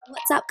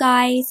What's up,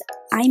 guys?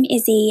 I'm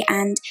Izzy,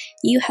 and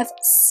you have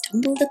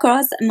stumbled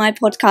across my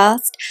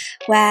podcast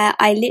where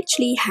I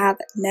literally have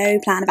no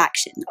plan of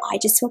action. I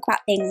just talk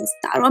about things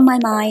that are on my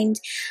mind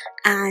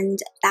and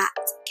that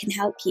can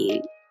help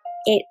you.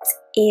 It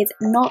is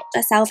not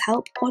a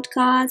self-help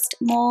podcast,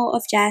 more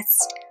of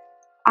just,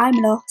 I'm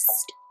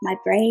lost, my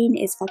brain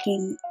is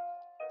fucking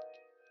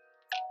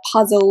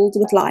puzzled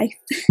with life.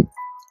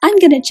 I'm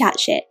gonna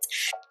chat shit.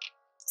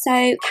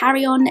 So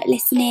carry on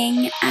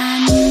listening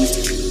and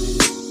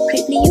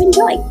hopefully you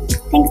enjoy.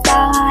 Thanks,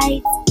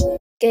 guys.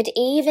 Good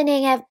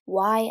evening.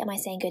 Why am I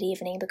saying good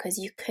evening? Because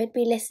you could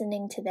be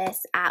listening to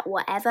this at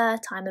whatever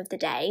time of the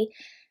day.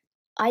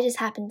 I just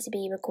happen to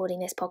be recording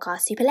this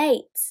podcast super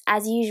late,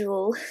 as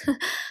usual,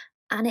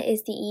 and it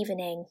is the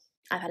evening.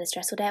 I've had a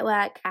stressful day at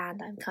work,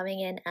 and I'm coming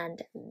in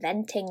and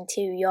venting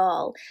to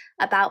y'all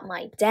about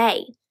my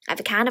day. I have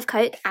a can of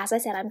Coke. As I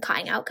said, I'm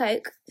cutting out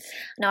Coke.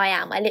 No, I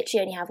am. I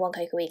literally only have one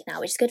Coke a week now,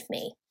 which is good for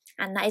me.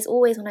 And that is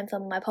always when I'm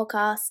filming my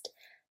podcast,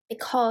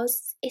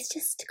 because it's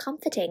just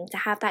comforting to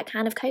have that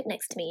can of Coke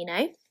next to me, you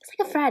know? It's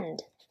like a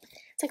friend.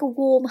 It's like a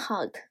warm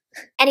hug.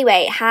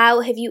 Anyway,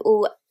 how have you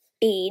all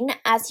been?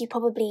 As you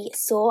probably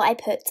saw, I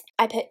put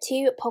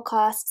 2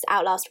 podcasts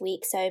out last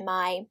week, so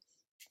my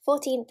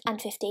 14th and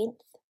 15th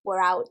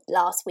were out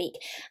last week.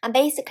 And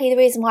basically the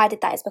reason why I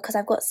did that is because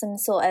I've got some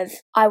sort of,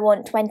 I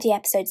want 20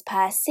 episodes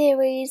per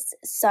series,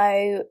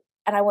 and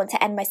I want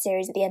to end my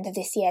series at the end of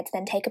this year to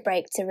then take a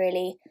break to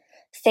really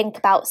think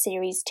about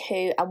series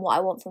 2 and what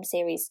I want from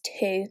series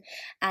 2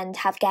 and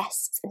have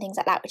guests and things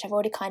like that, which I've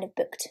already kind of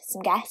booked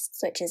some guests,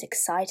 which is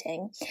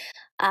exciting.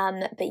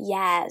 But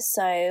yeah,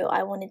 so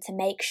I wanted to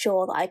make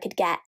sure that I could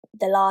get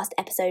the last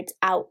episodes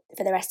out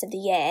for the rest of the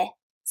year.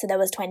 So there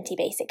was 20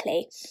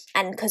 basically.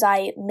 And because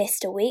I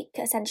missed a week,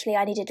 essentially,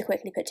 I needed to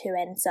quickly put 2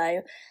 in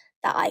so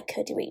that I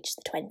could reach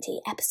the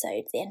 20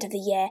 episodes at the end of the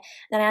year.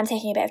 Then I am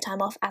taking a bit of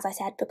time off, as I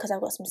said, because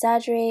I've got some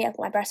surgery. I've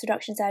got my breast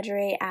reduction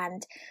surgery,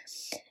 and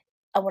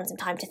I want some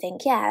time to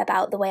think,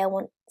 about the way I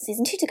want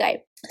season 2 to go.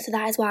 So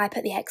that is why I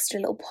put the extra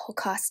little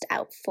podcast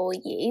out for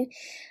you.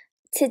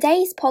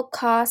 Today's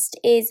podcast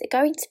is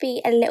going to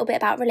be a little bit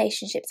about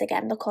relationships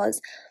again, because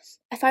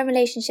I find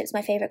relationships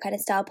my favourite kind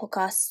of style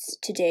podcasts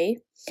to do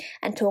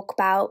and talk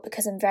about,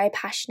 because I'm very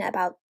passionate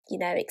about,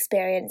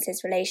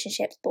 experiences,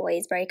 relationships,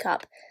 boys,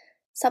 breakup,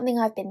 something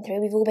I've been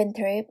through, we've all been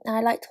through, and I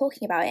like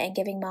talking about it and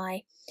giving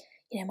my,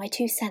 my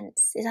 2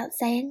 cents. Is that the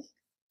saying?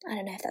 I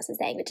don't know if that's the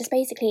saying, but just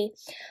basically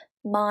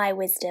my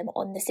wisdom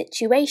on the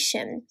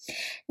situation.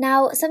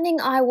 Now, something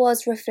I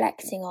was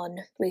reflecting on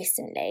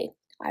recently,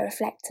 I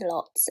reflect a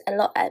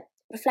lot,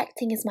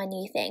 reflecting is my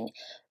new thing,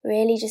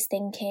 really just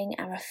thinking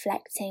and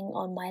reflecting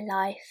on my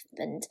life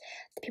and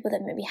the people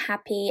that make me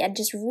happy, and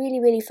just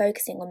really, really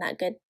focusing on that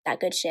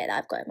good shit that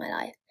I've got in my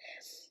life.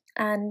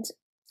 And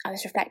I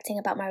was reflecting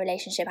about my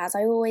relationship, as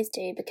I always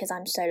do, because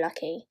I'm so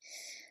lucky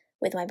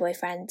with my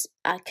boyfriend.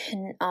 I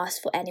couldn't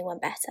ask for anyone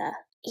better.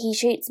 He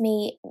treats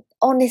me,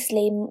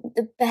 honestly,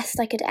 the best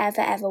I could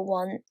ever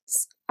want.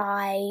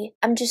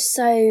 I'm just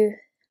so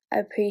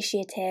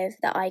appreciative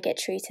that I get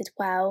treated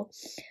well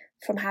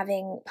from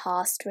having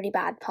really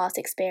bad past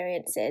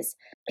experiences.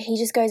 He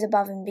just goes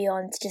above and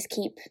beyond to just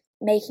keep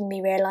making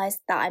me realise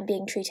that I'm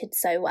being treated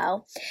so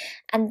well.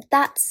 And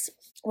that's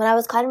when I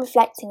was kind of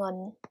reflecting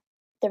on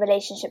the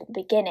relationship at the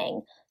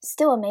beginning,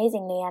 still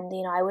amazingly, and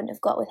I wouldn't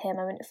have got with him,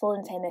 I wouldn't have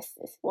fallen for him if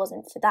it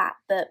wasn't for that.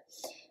 But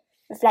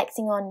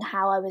reflecting on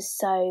how I was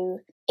so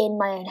in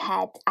my own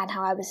head and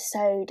how I was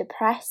so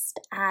depressed,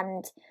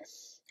 and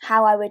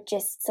how I would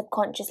just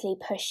subconsciously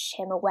push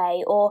him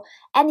away, or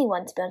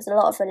anyone, to be honest, a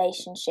lot of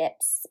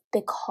relationships,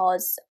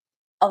 because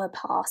of a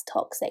past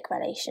toxic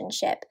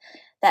relationship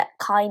that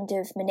kind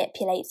of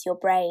manipulates your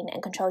brain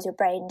and controls your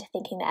brain to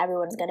thinking that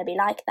everyone's going to be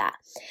like that.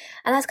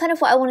 And that's kind of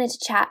what I wanted to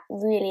chat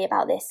really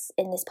about this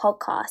in this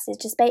podcast, is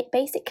just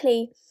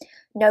basically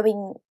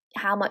knowing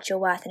how much you're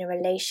worth in a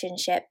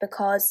relationship,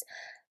 because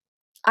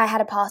I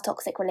had a past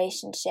toxic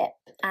relationship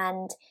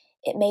and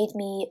it made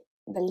me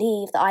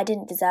believe that I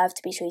didn't deserve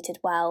to be treated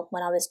well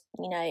when I was,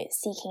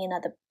 seeking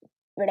another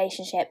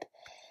relationship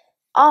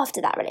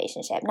after that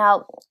relationship.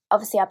 Now,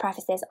 obviously, I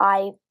preface this,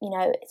 I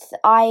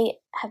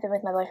have been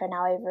with my boyfriend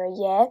now over a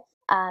year,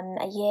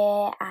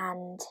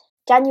 and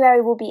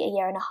January will be a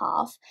year and a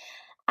half.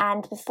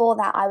 And before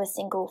that, I was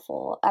single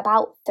for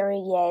about 3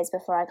 years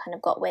before I kind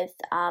of got with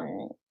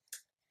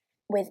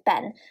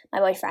Ben, my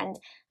boyfriend.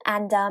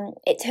 And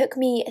it took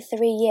me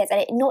 3 years,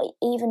 and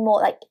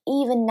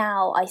even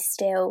now I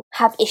still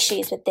have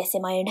issues with this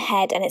in my own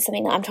head, and it's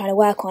something that I'm trying to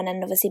work on.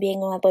 And obviously, being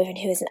with my boyfriend,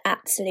 who was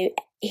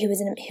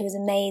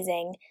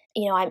amazing,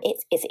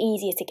 it's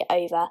easier to get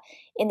over,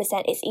 in the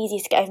sense it's easier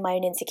to get over my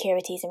own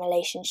insecurities in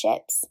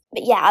relationships.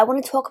 But yeah, I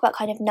want to talk about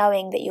kind of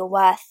knowing that you're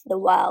worth the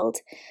world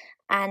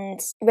and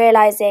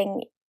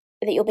realising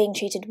that you're being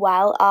treated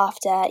well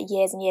after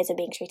years and years of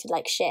being treated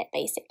like shit,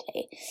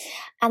 basically.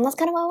 And that's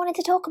kind of what I wanted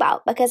to talk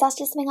about, because that's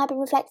just something I've been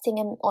reflecting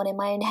on in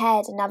my own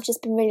head, and I've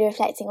just been really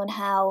reflecting on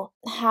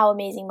how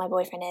amazing my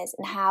boyfriend is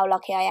and how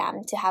lucky I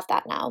am to have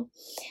that now.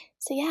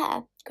 So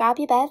yeah, grab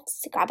your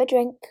beds, grab a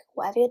drink,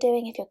 whatever you're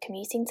doing. If you're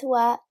commuting to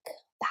work,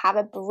 have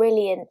a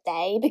brilliant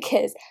day,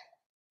 because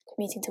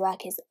commuting to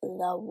work is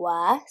the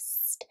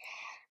worst.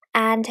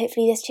 And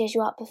hopefully this cheers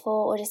you up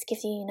before, or just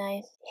gives you,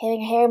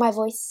 hearing my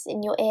voice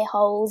in your ear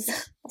holes.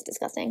 That's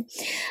disgusting.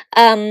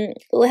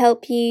 Will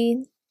help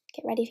you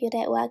get ready for your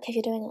day at work if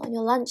you're doing it on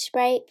your lunch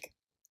break.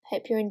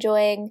 Hope you're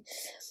enjoying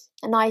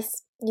a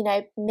nice,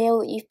 meal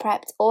that you've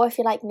prepped. Or if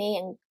you're like me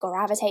and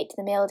gravitate to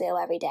the meal deal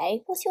every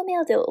day, what's your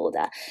meal deal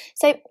order?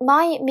 So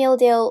my meal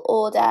deal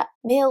order,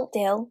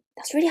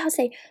 that's really hard to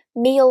say,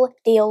 meal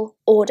deal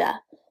order.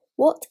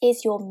 What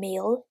is your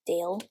meal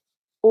deal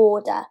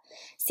order?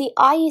 See,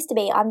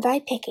 I'm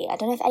very picky. I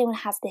don't know if anyone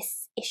has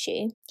this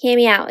issue. Hear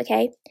me out,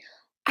 okay?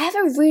 I have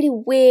a really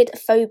weird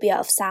phobia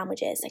of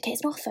sandwiches. Okay,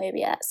 it's not a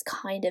phobia, it's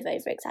kind of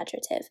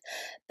over-exaggerative.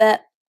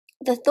 But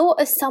the thought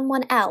of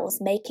someone else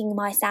making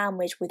my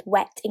sandwich with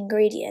wet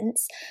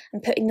ingredients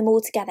and putting them all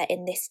together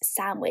in this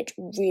sandwich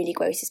really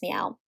grosses me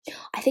out.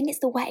 I think it's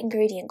the wet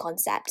ingredient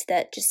concept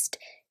that just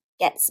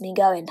gets me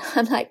going.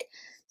 I'm like,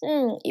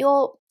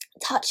 you're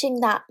touching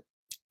that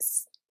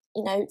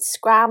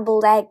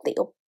scrambled egg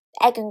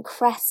egg and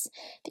cress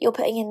that you're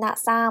putting in that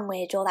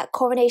sandwich, or that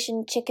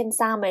coronation chicken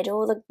sandwich,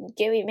 all the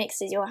gooey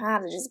mixes your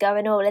hands are just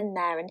going all in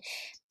there. And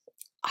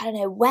I don't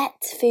know,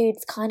 wet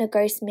foods kind of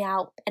gross me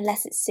out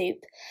unless it's soup.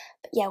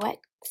 But yeah, wet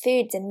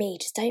foods and me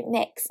just don't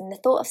mix. And the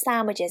thought of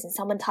sandwiches and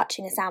someone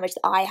touching a sandwich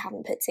that I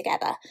haven't put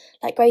together,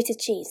 like grated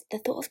cheese, the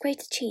thought of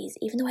grated cheese,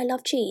 even though I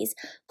love cheese,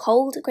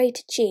 cold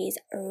grated cheese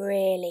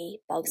really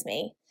bugs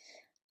me.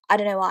 I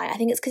don't know why. I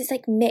think it's because it's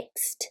like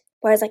mixed.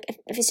 Whereas like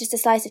if it's just a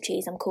slice of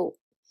cheese, I'm cool.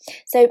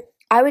 So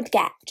I would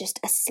get just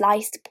a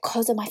sliced,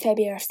 because of my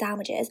phobia of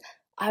sandwiches,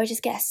 I would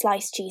just get a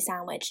sliced cheese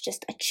sandwich,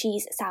 just a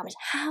cheese sandwich.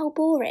 How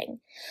boring.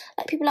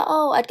 Like people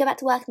are like, I'd go back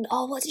to work and,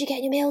 what did you get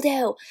in your meal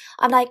deal?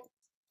 I'm like,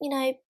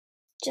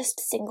 just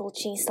a single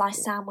cheese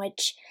slice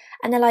sandwich.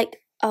 And they're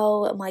like,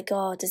 oh my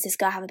God, does this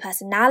girl have a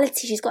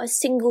personality? She's got a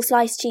single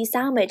sliced cheese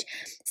sandwich.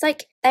 It's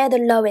like they're the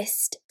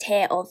lowest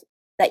tier of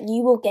that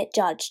you will get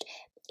judged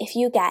if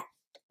you get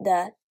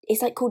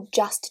it's like called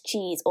just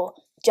cheese or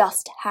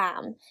just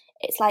ham.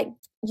 It's like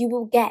you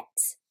will get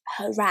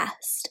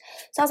harassed.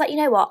 So I was like, you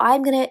know what?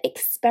 I'm going to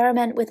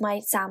experiment with my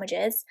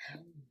sandwiches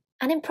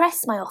and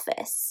impress my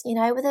office,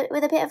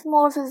 with a bit of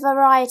more of a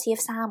variety of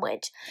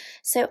sandwich.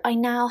 So I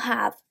now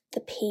have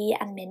the pea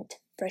and mint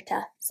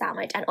fritter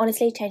sandwich, and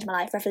honestly changed my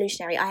life.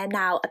 Revolutionary. I am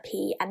now a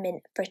pea and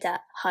mint fritter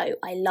hoe.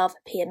 I love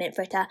pea and mint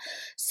fritter,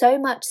 so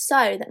much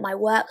so that my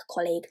work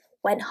colleague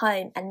went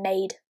home and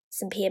made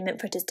some pea and mint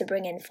fritters to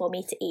bring in for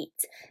me to eat,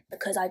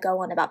 because I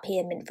go on about pea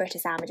and mint fritter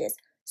sandwiches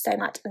so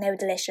much, and they were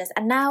delicious.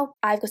 And now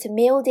I've got a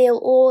meal deal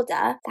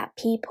order that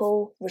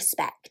people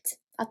respect.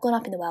 I've gone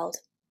up in the world.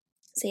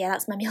 So yeah,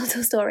 that's my meal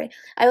deal story.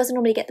 I also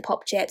normally get the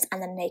pop chips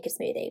and then a naked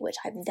smoothie, which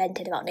I've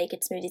vented about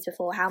naked smoothies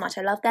before, how much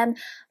I love them,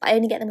 but I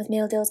only get them with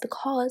meal deals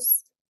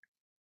because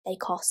they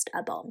cost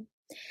a bomb.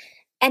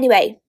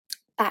 Anyway,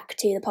 back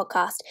to the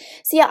podcast.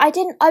 So yeah,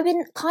 I've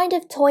been kind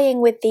of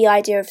toying with the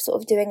idea of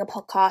sort of doing a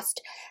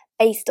podcast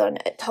based on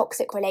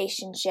toxic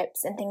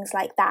relationships and things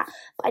like that.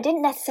 But I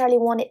didn't necessarily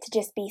want it to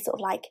just be sort of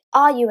like,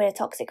 are you in a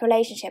toxic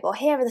relationship? Or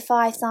here are the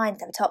 5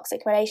 signs of a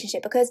toxic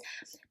relationship. Because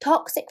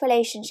toxic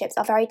relationships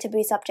are very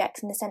taboo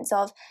subjects in the sense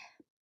of,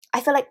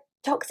 I feel like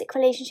toxic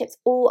relationships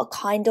all are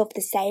kind of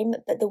the same,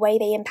 but the way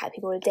they impact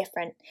people are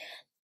different.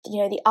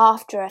 The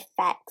after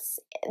effects,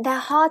 they're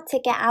hard to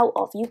get out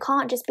of. You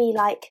can't just be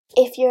like,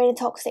 if you're in a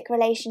toxic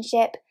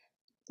relationship,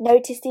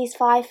 notice these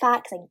 5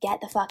 facts and get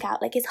the fuck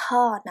out. Like, it's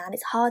hard, man.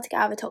 It's hard to get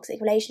out of a toxic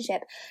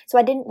relationship. So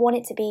I didn't want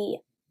it to be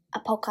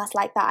a podcast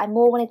like that. I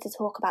more wanted to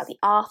talk about the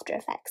after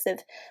effects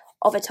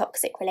of a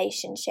toxic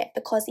relationship,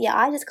 because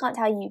I just can't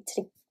tell you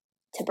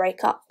to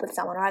break up with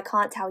someone, or I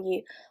can't tell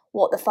you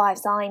what the 5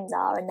 signs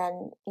are and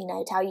then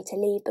tell you to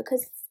leave,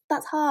 because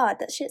that's hard.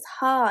 That shit's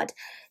hard.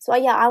 So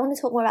I want to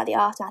talk more about the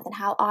aftermath and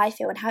how I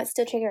feel and how it's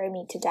still triggering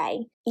me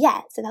today.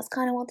 So that's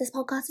kind of what this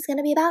podcast is going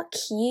to be about.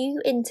 Cue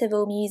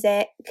interval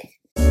music.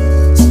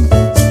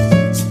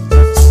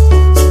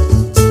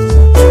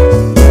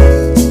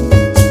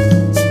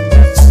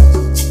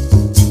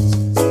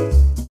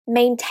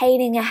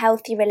 Maintaining a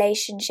healthy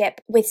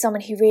relationship with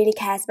someone who really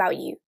cares about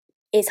you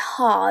is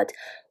hard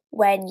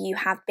when you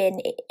have been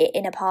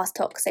in a past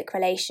toxic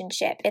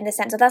relationship, in the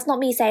sense of, that's not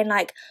me saying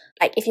like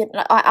if you're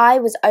like, I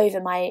was over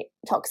my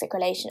toxic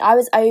relation, I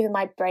was over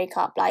my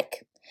breakup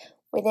like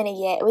within a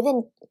year,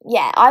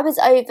 I was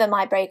over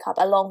my breakup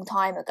a long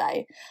time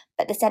ago,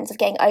 but the sense of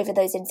getting over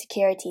those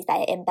insecurities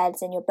that it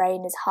embeds in your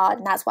brain is hard.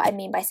 And that's what I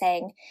mean by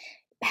saying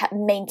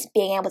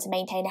being able to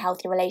maintain a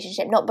healthy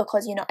relationship, not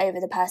because you're not over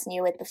the person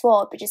you were with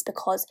before, but just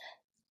because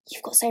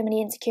you've got so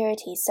many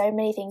insecurities, so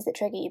many things that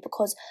trigger you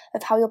because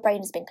of how your brain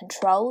has been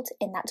controlled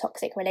in that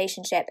toxic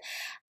relationship.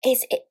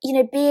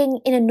 Being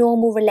in a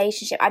normal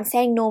relationship, I'm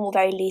saying normal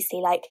very loosely,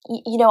 like,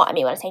 you know what I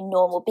mean when I say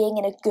normal, being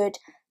in a good,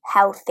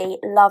 healthy,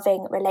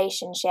 loving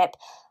relationship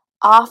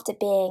after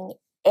being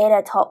in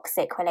a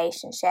toxic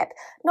relationship,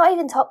 not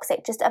even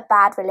toxic, just a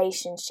bad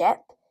relationship,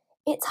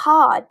 it's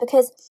hard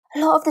because a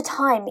lot of the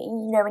time,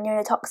 when you're in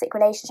a toxic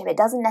relationship, it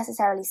doesn't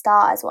necessarily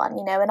start as one.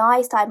 When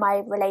I started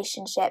my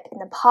relationship in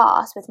the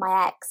past with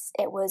my ex,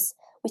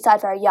 we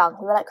started very young.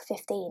 We were like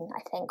 15,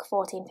 I think,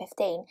 14,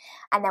 15.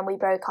 And then we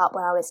broke up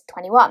when I was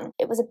 21.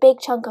 It was a big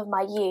chunk of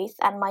my youth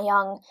and my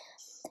young,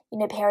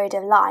 period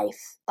of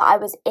life that I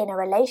was in a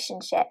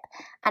relationship.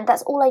 And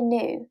that's all I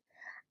knew.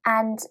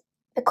 And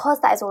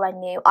because that is all I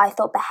knew, I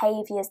thought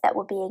behaviours that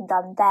were being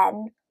done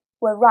then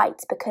were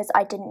right because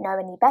I didn't know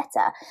any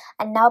better.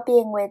 And now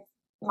being with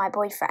my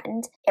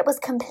boyfriend, it was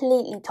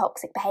completely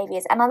toxic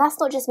behaviours. And that's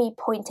not just me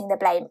pointing the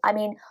blame. I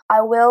mean,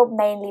 I will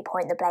mainly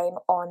point the blame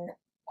on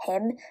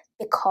him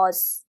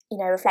because,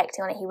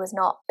 reflecting on it, he was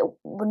not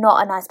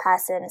a nice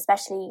person,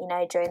 especially,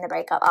 during the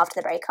breakup,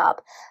 after the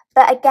breakup.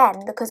 But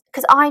again, because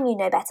I knew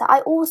no better, I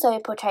also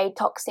portrayed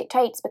toxic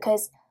traits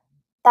because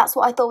that's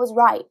what I thought was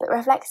right. But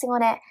reflecting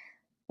on it,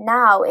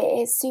 now it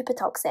is super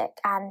toxic,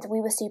 and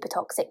we were super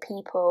toxic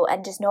people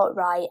and just not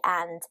right.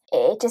 And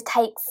it just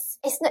takes,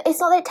 it's not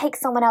that it takes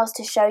someone else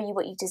to show you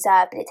what you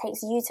deserve, but it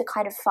takes you to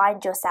kind of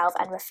find yourself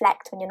and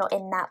reflect when you're not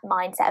in that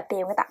mindset of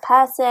being with that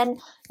person,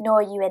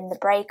 nor are you in the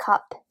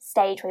breakup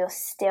stage where you're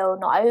still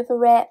not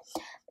over it.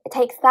 It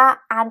takes that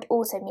and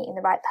also meeting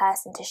the right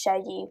person to show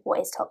you what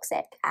is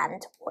toxic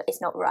and what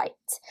is not right.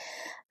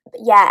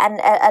 Yeah,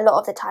 and a lot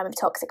of the time with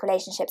toxic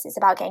relationships, it's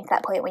about getting to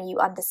that point where you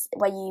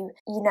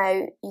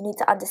need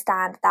to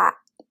understand that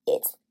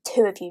it's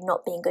two of you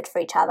not being good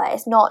for each other.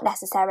 It's not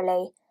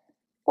necessarily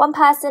one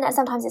person, and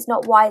sometimes it's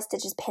not wise to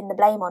just pin the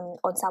blame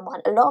on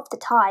someone. A lot of the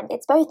time,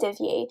 it's both of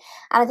you,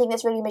 and I think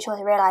that's really mature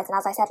to realise. And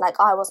as I said,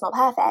 I was not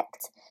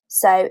perfect,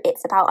 so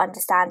it's about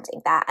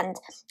understanding that. And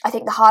I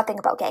think the hard thing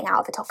about getting out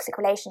of a toxic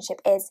relationship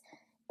is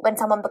when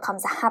someone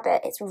becomes a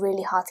habit, it's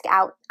really hard to get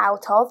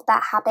out of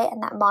that habit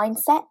and that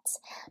mindset.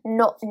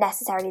 Not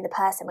necessarily the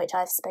person, which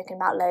I've spoken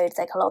about loads,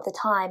 a lot of the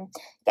time.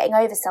 Getting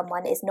over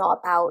someone is not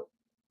about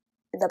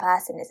the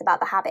person, it's about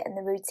the habit and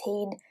the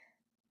routine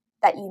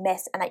that you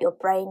miss and that your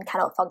brain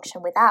cannot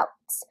function without.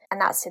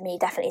 And that's, for me,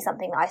 definitely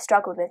something that I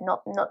struggled with.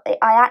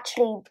 I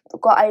actually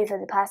got over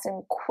the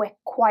person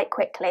quite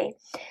quickly,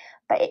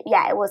 but it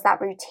was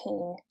that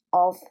routine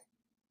of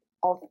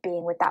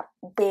being with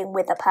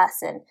a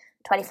person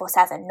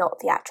 24/7, not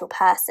the actual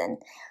person,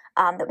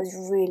 that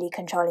was really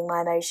controlling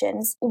my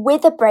emotions.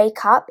 With a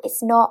breakup,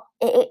 it's not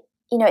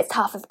it's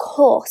tough, of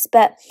course,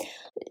 but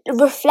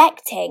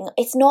reflecting,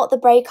 it's not the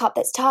breakup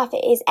that's tough,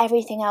 it is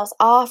everything else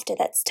after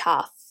that's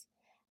tough.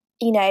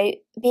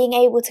 Being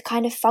able to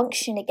kind of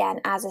function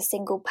again as a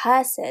single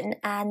person,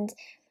 and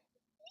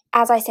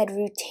as I said,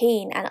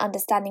 routine and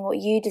understanding what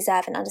you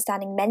deserve and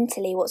understanding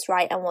mentally what's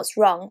right and what's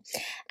wrong.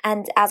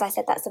 And as I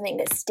said, that's something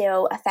that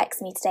still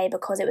affects me today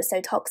because it was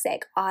so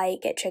toxic. I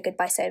get triggered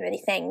by so many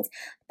things,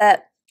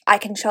 but I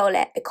control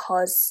it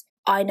because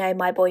I know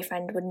my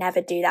boyfriend would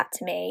never do that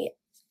to me.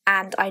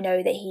 And I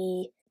know that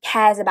he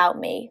cares about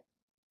me,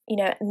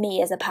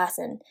 me as a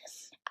person.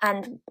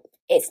 And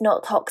it's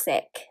not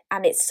toxic,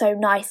 and it's so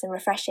nice and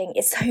refreshing.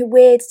 It's so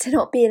weird to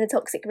not be in a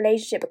toxic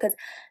relationship because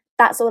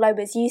that's all I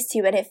was used to,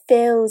 and it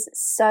feels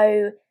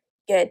so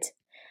good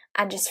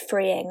and just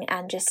freeing,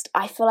 and just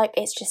I feel like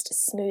it's just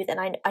smooth, and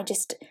I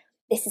just,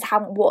 this is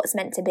what's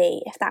meant to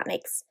be, if that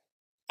makes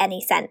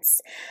any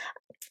sense.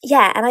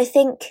 Yeah, and I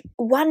think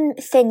one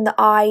thing that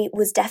I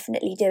was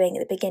definitely doing at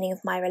the beginning of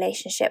my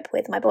relationship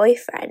with my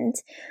boyfriend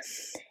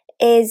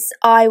is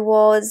I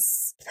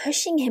was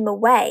pushing him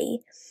away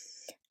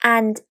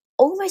and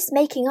almost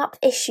making up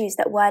issues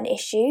that weren't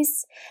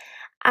issues.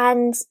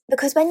 And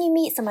because when you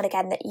meet someone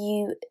again that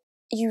you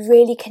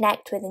really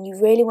connect with and you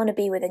really want to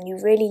be with and you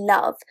really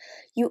love,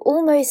 you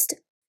almost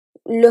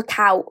look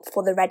out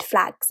for the red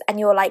flags, and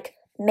you're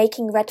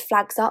making red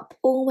flags up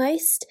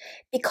almost,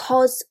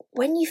 because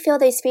when you feel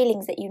those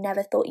feelings that you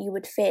never thought you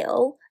would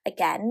feel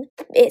again,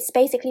 it's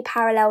basically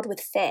paralleled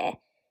with fear.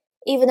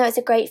 Even though it's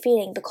a great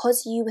feeling,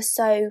 because you were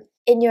so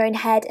in your own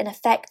head and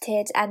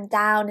affected and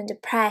down and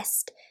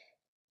depressed,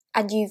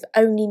 and you've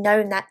only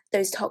known that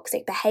those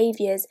toxic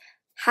behaviours,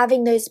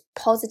 having those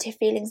positive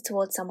feelings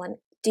towards someone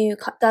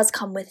does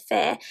come with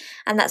fear.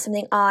 And that's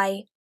something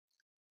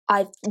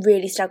I've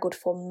really struggled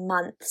for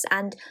months.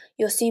 And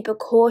you're super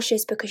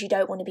cautious because you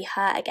don't want to be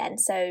hurt again.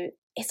 So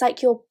it's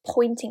like you're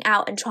pointing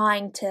out and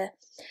trying to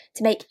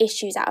make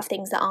issues out of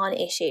things that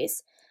aren't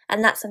issues.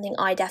 And that's something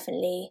I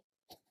definitely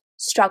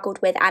struggled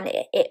with, and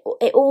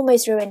it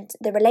almost ruined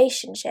the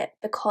relationship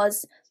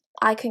because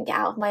I couldn't get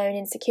out of my own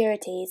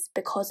insecurities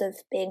because of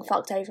being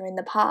fucked over in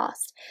the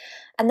past.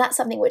 And that's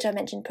something which I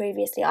mentioned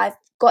previously. I've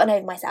gotten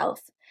over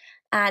myself.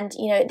 And,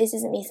 this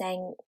isn't me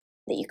saying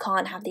that you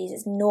can't have these.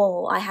 It's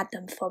normal. I had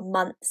them for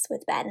months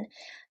with Ben.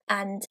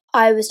 And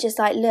I was just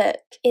like, look,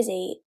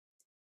 Izzy,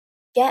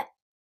 get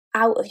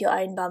out of your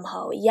own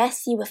bumhole.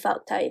 Yes, you were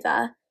fucked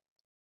over,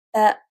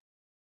 but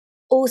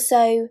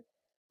also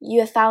you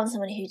have found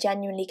someone who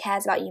genuinely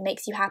cares about you,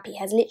 makes you happy,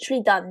 has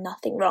literally done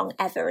nothing wrong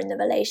ever in the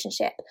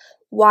relationship.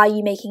 Why are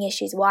you making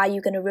issues? Why are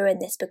you going to ruin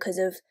this because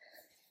of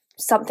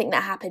something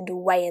that happened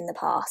way in the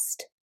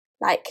past?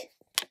 Like,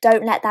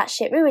 don't let that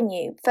shit ruin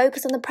you.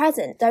 Focus on the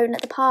present. Don't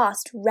let the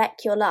past wreck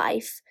your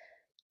life.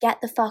 Get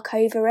the fuck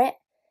over it.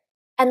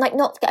 And like,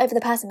 not get over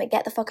the person, but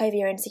get the fuck over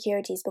your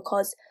insecurities,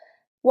 because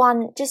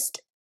one,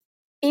 just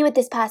be with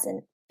this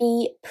person.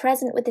 Be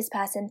present with this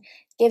person.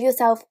 Give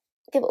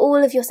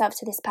all of yourself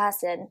to this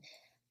person.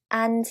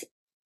 And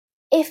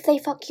if they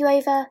fuck you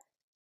over,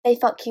 they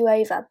fuck you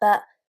over,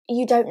 but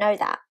you don't know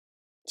that.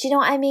 Do you know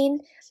what I mean?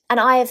 And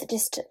I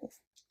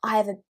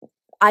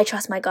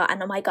trust my gut,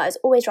 and my gut is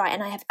always right,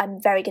 and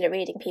I'm very good at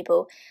reading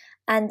people,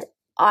 and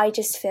I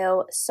just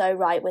feel so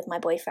right with my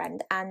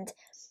boyfriend, and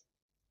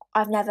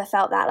I've never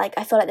felt that. Like,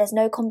 I feel like there's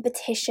no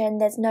competition,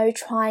 there's no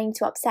trying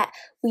to upset.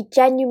 We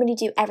genuinely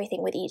do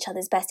everything with each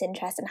other's best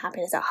interest and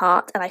happiness at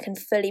heart, and I can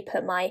fully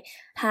put my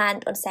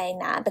hand on saying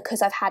that,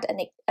 because I've had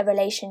a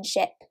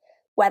relationship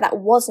where that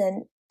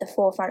wasn't the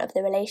forefront of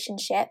the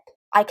relationship.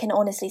 I can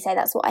honestly say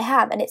that's what I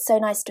have, and it's so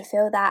nice to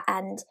feel that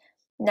and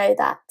know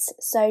that.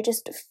 So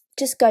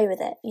just go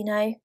with it, you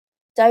know?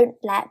 Don't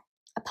let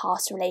a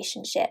past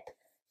relationship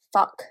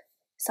fuck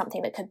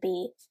something that could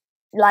be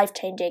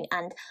life-changing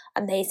and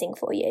amazing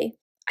for you.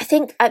 I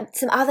think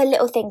some other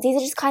little things, these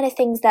are just kind of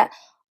things that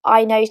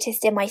I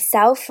noticed in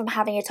myself from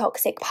having a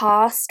toxic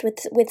past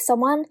with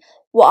someone,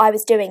 what I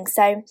was doing.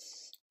 So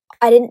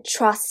I didn't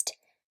trust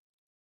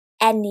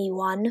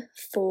anyone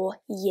for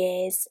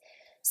years.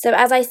 So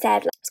as I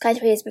said, it's kind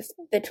of years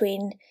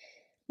between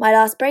my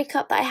last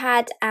breakup that I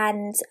had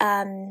and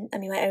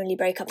my only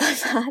breakup that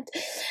I've had,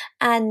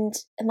 and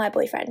my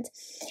boyfriend.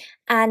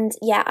 And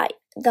yeah,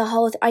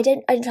 I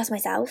didn't trust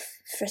myself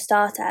for a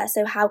starter,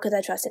 so how could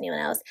I trust anyone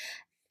else?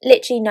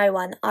 Literally no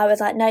one. I was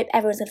like, nope,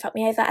 everyone's gonna fuck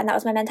me over, and that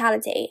was my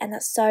mentality, and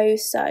that's so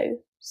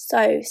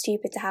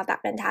stupid to have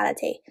that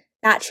mentality.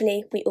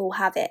 Naturally, we all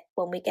have it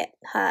when we get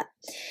hurt,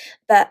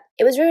 but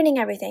it was ruining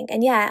everything.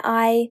 And yeah,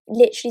 I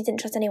literally didn't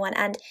trust anyone,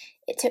 and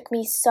it took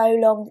me so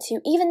long to,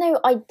 even though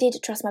I did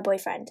trust my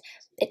boyfriend,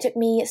 it took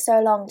me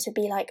so long to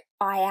be like,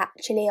 I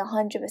actually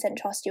 100%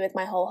 trust you with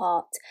my whole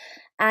heart.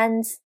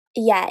 And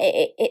yeah,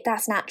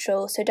 that's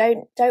natural. So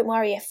don't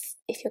worry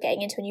if you're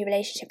getting into a new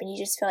relationship and you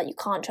just feel like you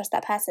can't trust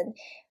that person.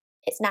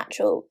 It's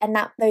natural, and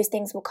that those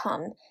things will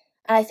come.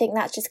 And I think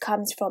that just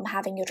comes from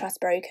having your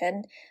trust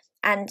broken.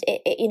 And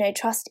it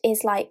trust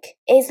is like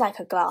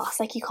a glass.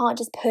 Like, you can't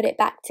just put it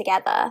back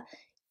together.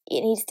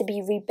 It needs to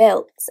be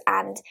rebuilt,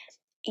 and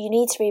you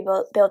need to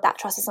rebuild that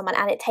trust with someone.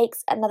 And it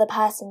takes another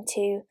person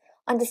to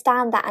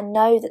understand that and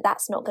know that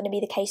that's not going to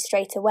be the case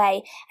straight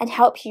away, and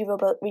help you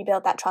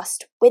rebuild that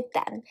trust with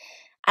them.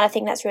 And I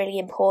think that's really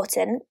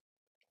important.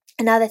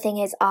 Another thing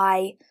is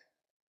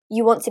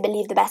you want to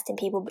believe the best in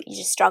people, but you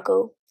just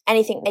struggle.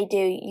 Anything they do,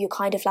 you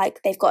kind of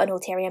like, they've got an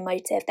ulterior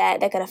motive. They're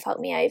going to fuck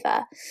me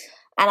over.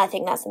 And I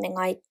think that's something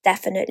I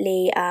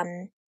definitely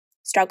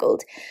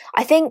struggled.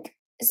 I think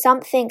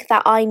something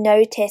that I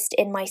noticed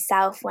in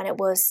myself when it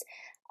was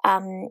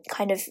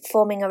kind of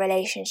forming a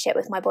relationship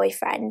with my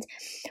boyfriend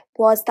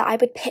was that I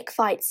would pick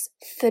fights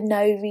for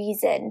no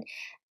reason.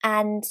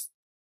 And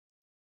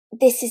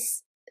this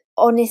is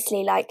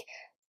honestly, like,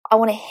 I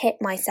want to hit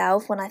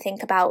myself when I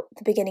think about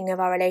the beginning of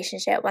our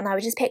relationship, when I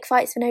would just pick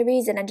fights for no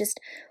reason and just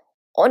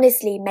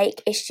honestly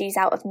make issues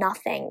out of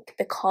nothing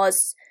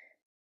because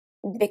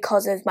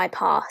of my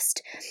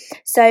past.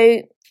 So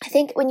I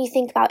think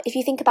if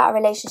you think about a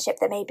relationship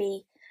that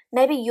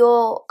maybe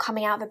you're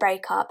coming out of a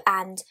breakup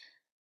and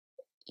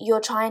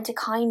you're trying to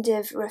kind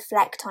of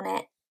reflect on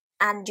it,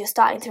 and you're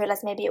starting to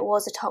realize maybe it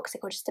was a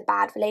toxic or just a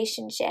bad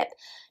relationship,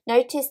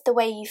 notice the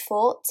way you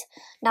fought.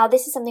 Now,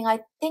 this is something I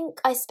think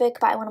I spoke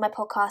about in one of my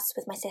podcasts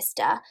with my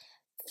sister.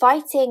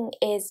 Fighting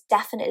is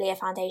definitely a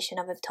foundation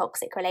of a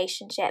toxic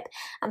relationship.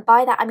 And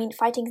by that, I mean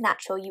fighting's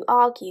natural. You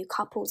argue,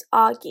 couples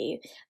argue,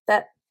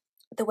 but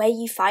the way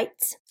you fight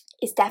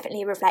is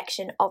definitely a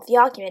reflection of the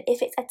argument.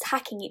 If it's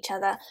attacking each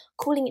other,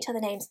 calling each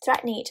other names,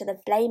 threatening each other,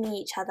 blaming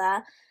each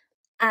other,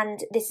 and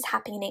this is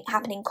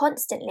happening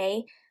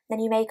constantly, then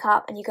you make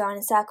up and you go on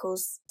in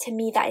circles. To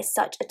me, that is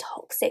such a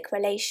toxic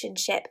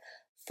relationship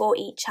for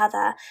each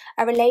other.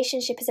 A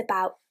relationship is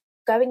about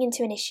going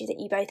into an issue that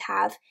you both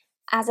have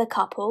as a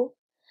couple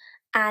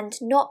and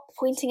not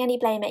pointing any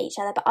blame at each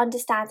other, but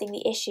understanding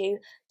the issue,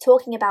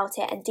 talking about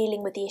it and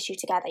dealing with the issue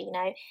together.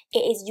 It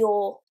is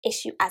your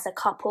issue as a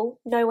couple,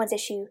 no one's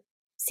issue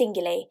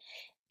singularly.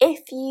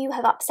 If you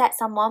have upset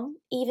someone,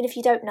 even if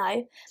you don't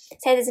know,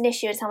 say there's an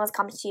issue and someone's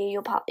come to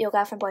you, your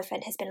girlfriend,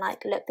 boyfriend has been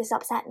like, look, this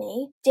upset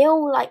me.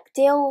 Deal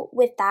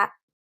with that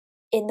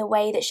in the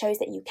way that shows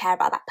that you care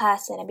about that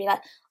person, and be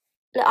like,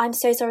 look, I'm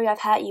so sorry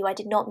I've hurt you. I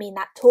did not mean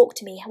that. Talk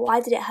to me. Why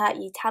did it hurt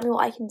you? Tell me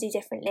what I can do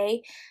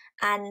differently.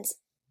 And,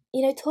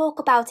 talk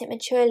about it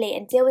maturely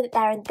and deal with it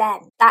there and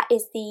then. That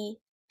is the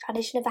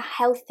foundation of a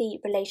healthy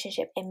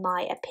relationship, in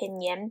my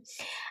opinion.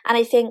 And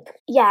I think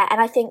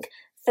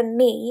for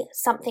me,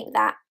 something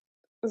that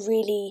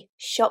really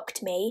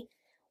shocked me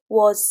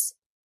was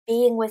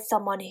being with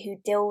someone who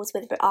deals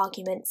with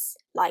arguments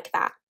like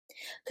that.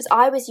 Because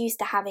I was used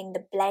to having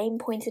the blame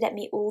pointed at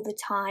me all the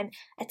time,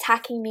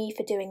 attacking me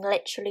for doing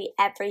literally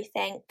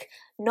everything,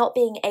 not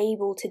being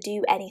able to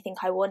do anything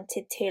I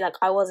wanted to. Like,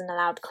 I wasn't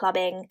allowed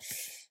clubbing,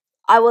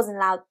 I wasn't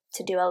allowed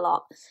to do a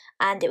lot,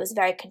 and it was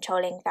very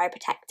controlling, very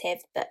protective,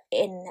 but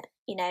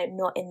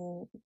not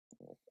in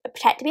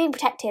being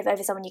protective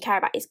over someone you care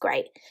about is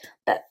great,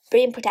 but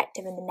being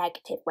protective in the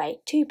negative way,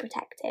 too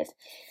protective.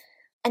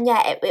 And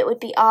yeah, it would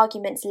be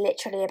arguments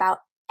literally about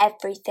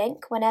everything.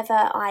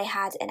 Whenever I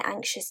had an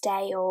anxious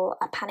day or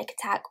a panic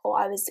attack, or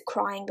I was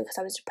crying because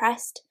I was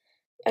depressed,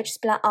 I'd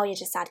just be like, oh, you're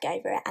just sad, get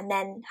over it, and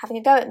then having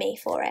a go at me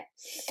for it.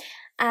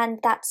 And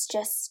that's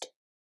just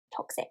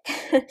toxic.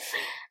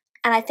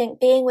 And I think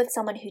being with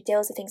someone who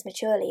deals with things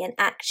maturely and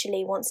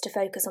actually wants to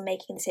focus on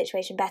making the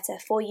situation better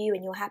for you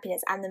and your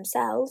happiness and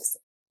themselves,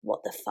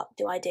 what the fuck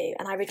do I do?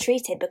 And I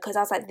retreated because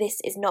I was like,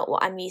 this is not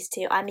what I'm used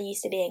to. I'm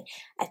used to being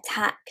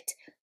attacked,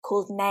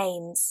 called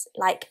names,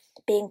 like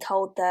being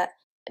told that,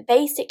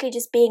 basically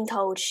just being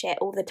told shit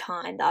all the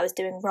time that I was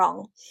doing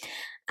wrong.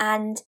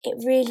 And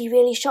it really,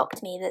 really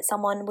shocked me that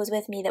someone was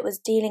with me that was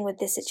dealing with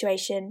this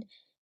situation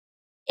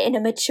in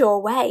a mature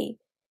way,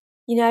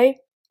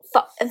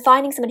 and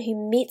finding someone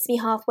who meets me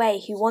halfway,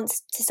 who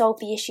wants to solve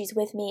the issues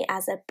with me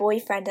as a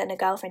boyfriend and a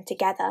girlfriend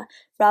together,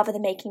 rather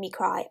than making me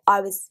cry.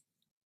 I was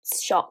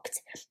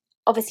shocked.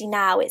 Obviously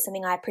now it's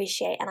something I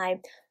appreciate and I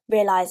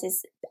realise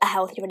is a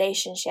healthy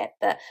relationship,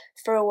 but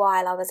for a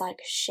while I was like,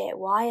 shit,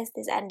 why has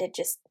this ended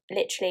just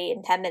literally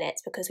in 10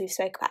 minutes because we've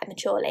spoke about it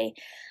maturely?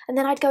 And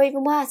then I'd go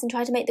even worse and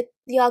try to make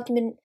the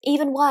argument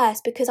even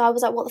worse because I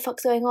was like, what the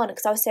fuck's going on?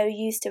 Because I was so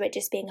used to it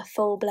just being a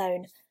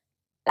full-blown,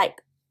 like,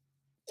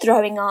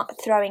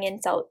 throwing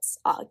insults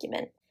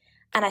argument.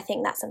 And I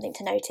think that's something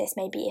to notice,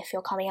 maybe if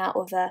you're coming out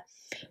of a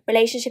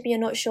relationship and you're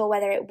not sure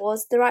whether it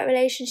was the right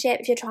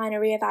relationship, if you're trying to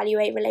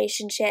reevaluate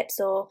relationships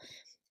or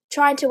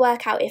trying to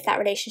work out if that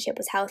relationship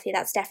was healthy,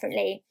 that's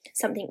definitely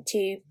something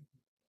to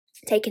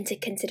take into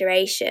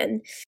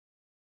consideration.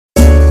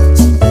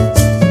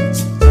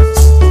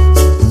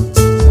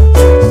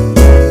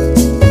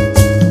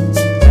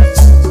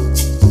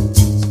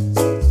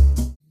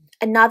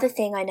 Another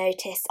thing I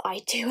notice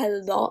I do a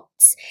lot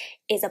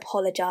is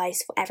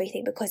apologise for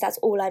everything because that's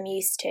all I'm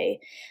used to.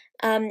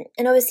 And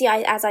obviously,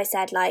 as I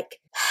said, like,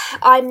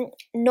 I'm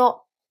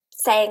not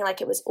saying like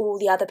it was all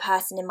the other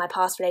person in my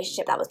past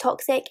relationship that was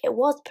toxic. It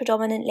was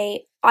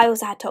predominantly. I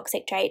also had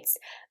toxic traits,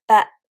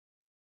 but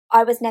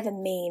I was never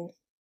mean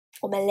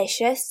or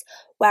malicious,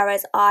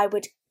 whereas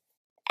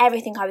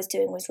everything I was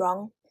doing was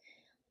wrong.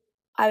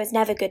 I was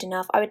never good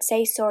enough. I would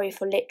say sorry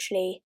for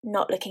literally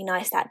not looking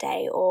nice that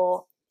day,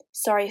 or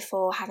sorry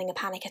for having a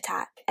panic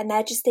attack. And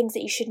they're just things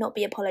that you should not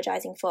be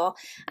apologising for.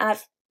 And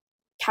I've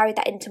carried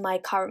that into my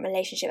current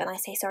relationship, and I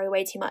say sorry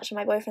way too much. And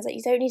my boyfriend's like,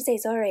 you don't need to say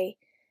sorry.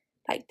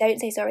 Like, don't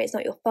say sorry, it's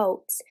not your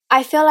fault.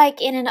 I feel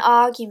like in an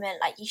argument,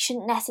 like, you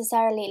shouldn't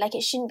necessarily, like,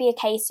 it shouldn't be a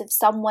case of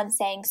someone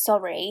saying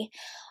sorry.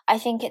 I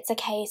think it's a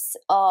case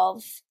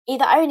of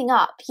either owning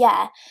up,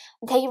 yeah,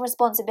 and taking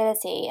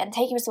responsibility. And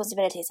taking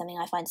responsibility is something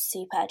I find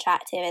super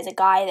attractive, as a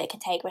guy that can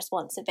take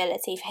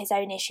responsibility for his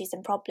own issues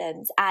and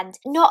problems, and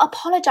not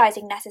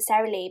apologising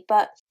necessarily,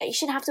 but you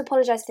shouldn't have to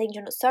apologise for things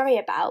you're not sorry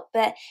about,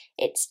 but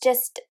it's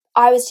just,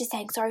 I was just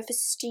saying sorry for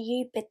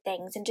stupid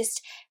things and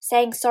just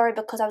saying sorry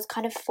because I was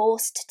kind of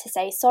forced to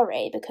say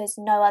sorry because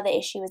no other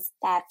issue was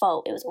their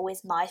fault. It was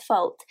always my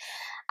fault.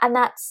 And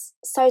that's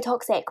so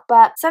toxic.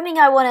 But something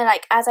I want to,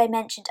 like, as I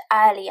mentioned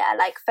earlier,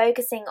 like,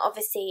 focusing,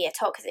 obviously a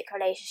toxic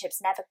relationship's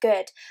never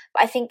good.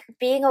 But I think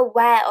being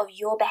aware of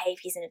your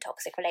behaviours in a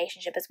toxic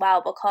relationship as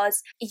well,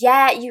 because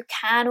yeah, you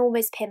can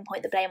almost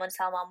pinpoint the blame on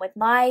someone. With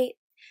my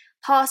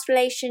past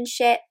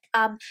relationship,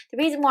 the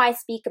reason why I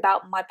speak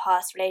about my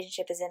past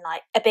relationship as in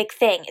like a big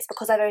thing is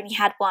because I've only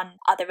had one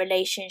other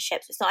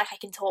relationship, so it's not like I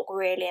can talk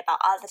really about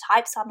other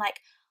types. So I'm like,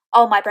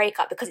 oh, my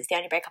breakup, because it's the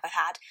only breakup I've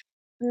had.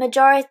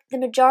 The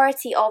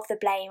majority of the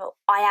blame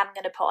I am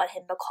going to put on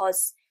him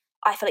because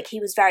I feel like he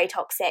was very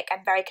toxic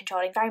and very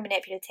controlling, very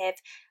manipulative,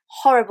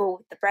 horrible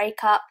with the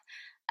breakup.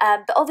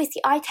 But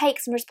obviously I take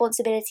some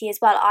responsibility as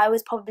well. I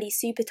was probably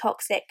super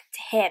toxic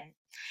to him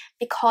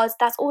because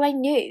that's all I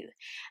knew,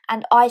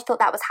 and I thought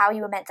that was how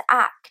you were meant to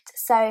act.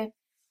 So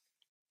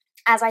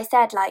as I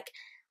said, like,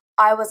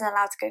 I wasn't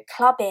allowed to go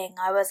clubbing,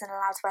 I wasn't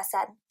allowed to wear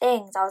certain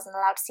things, I wasn't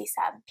allowed to see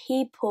certain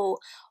people,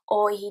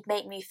 or he'd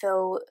make me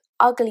feel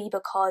ugly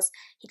because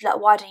he'd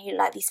like, why don't you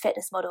like these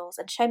fitness models,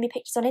 and show me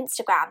pictures on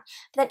Instagram.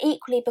 But then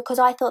equally, because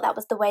I thought that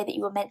was the way that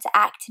you were meant to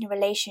act in a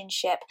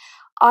relationship,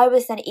 I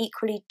was then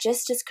equally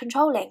just as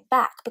controlling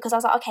back, because I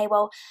was like, okay,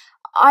 well,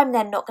 I'm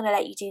then not going to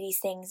let you do these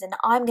things, and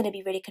I'm going to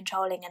be really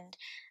controlling and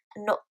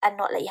not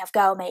let you have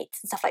girl mates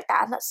and stuff like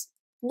that. And that's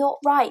not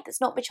right, that's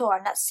not mature,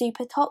 and that's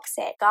super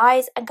toxic.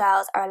 Guys and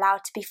girls are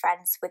allowed to be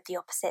friends with the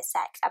opposite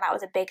sex, and that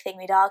was a big thing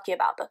we'd argue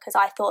about because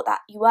I thought that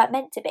you weren't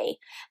meant to be.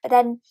 But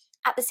then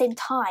at the same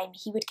time,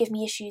 he would give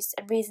me issues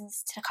and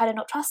reasons to kind of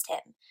not trust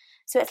him.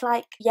 So it's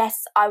like,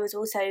 yes, I was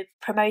also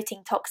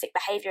promoting toxic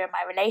behaviour in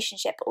my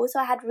relationship, but also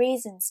I had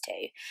reasons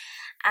to.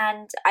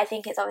 And I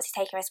think it's obviously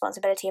taking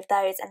responsibility of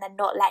those and then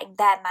not letting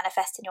them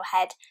manifest in your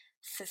head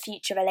for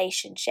future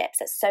relationships.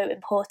 That's so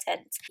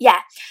important.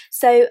 Yeah,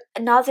 so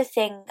another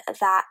thing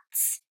that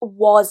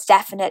was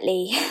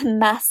definitely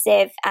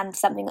massive and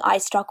something I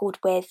struggled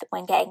with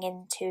when getting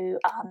into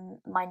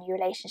my new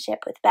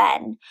relationship with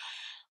Ben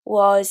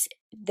was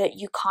that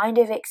you kind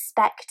of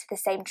expect the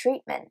same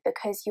treatment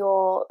because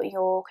your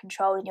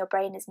control and your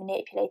brain is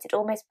manipulated,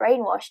 almost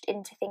brainwashed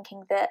into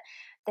thinking that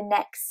the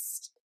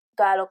next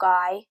girl or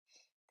guy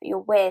that you're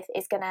with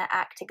is going to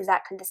act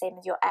exactly the same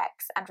as your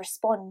ex and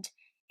respond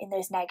in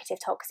those negative,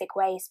 toxic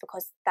ways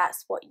because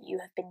that's what you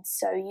have been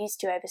so used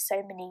to over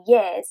so many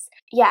years.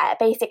 Yeah,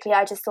 basically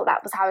I just thought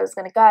that was how it was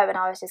going to go, and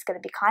I was just going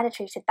to be kind of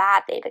treated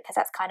badly because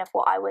that's kind of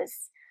what I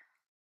was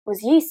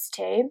used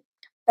to.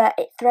 But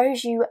it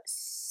throws you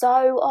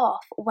so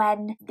off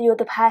when you're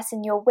the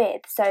person you're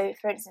with. So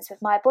for instance,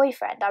 with my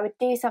boyfriend, I would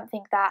do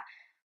something that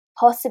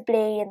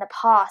possibly in the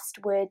past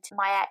would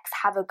my ex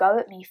have a go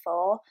at me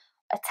for,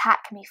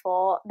 attack me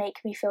for, make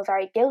me feel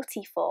very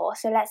guilty for.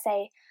 So let's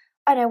say,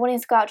 I don't know,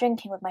 wanting to go out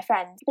drinking with my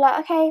friends, be like,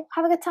 okay,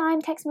 have a good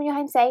time, text me when you're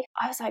home safe.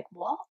 I was like,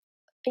 what?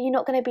 Are you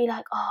not going to be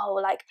like, oh,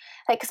 like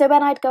so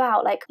when I'd go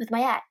out like with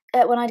my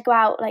ex, when I'd go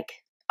out, like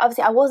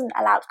obviously I wasn't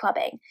allowed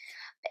clubbing.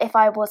 If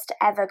I was to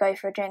ever go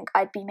for a drink,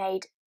 I'd be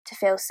made to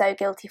feel so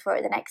guilty for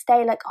it the next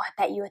day. Like, oh, I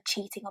bet you were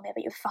cheating on me, I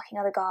bet you were fucking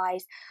other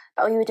guys,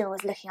 but all you were doing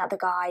was looking at the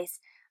guys.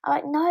 I'm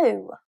like,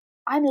 no,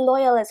 I'm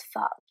loyal as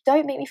fuck.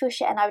 Don't make me feel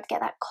shit. And I would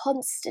get that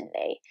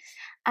constantly.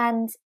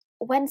 And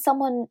when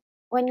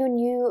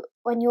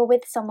you're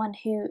with someone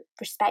who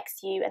respects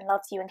you and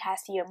loves you and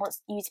cares for you and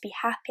wants you to be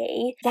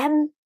happy,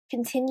 them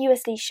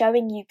continuously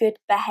showing you good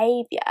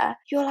behavior,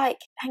 you're like,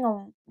 hang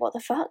on, what the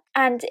fuck?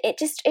 And it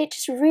just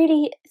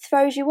really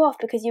throws you off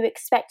because you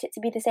expect it to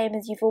be the same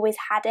as you've always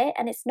had it,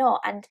 and it's not.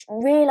 And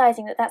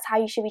realizing that that's how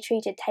you should be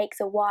treated takes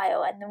a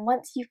while, and then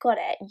once you've got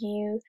it,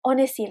 you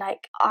honestly,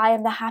 like, I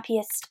am the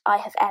happiest I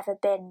have ever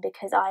been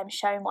because I am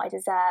shown what I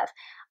deserve.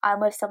 I'm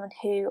with someone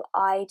who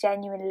I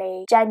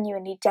genuinely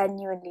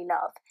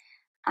love,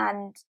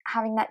 and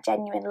having that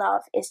genuine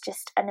love is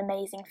just an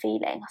amazing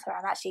feeling. Sorry,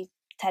 I'm actually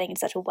turning into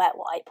such a wet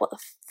wipe. What the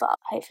fuck?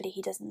 Hopefully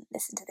he doesn't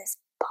listen to this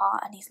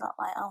part and he's not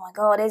like, oh my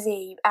god,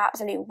 Izzy, you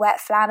absolute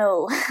wet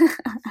flannel.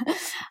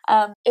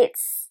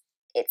 It's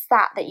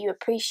that you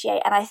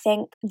appreciate, and I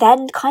think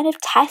then kind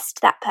of test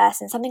that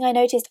person. Something I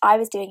noticed I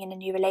was doing in a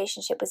new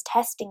relationship was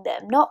testing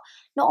them, not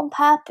on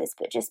purpose,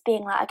 but just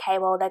being like, okay,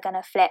 well, they're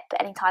gonna flip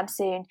anytime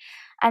soon,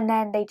 and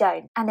then they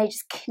don't, and they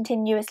just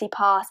continuously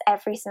pass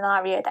every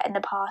scenario that in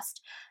the past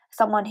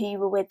someone who you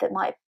were with that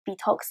might be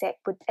toxic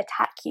would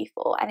attack you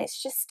for. And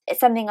it's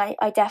something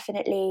I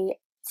definitely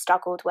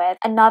struggled with.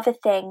 Another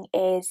thing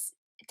is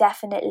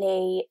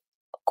definitely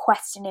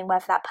questioning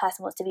whether that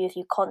person wants to be with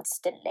you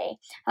constantly.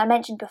 I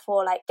mentioned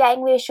before, like,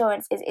 getting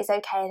reassurance is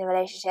okay in a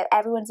relationship.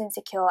 Everyone's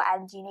insecure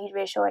and you need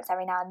reassurance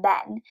every now and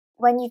then.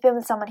 When you've been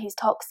with someone who's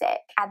toxic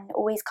and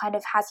always kind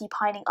of has you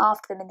pining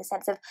after them, in the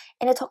sense of,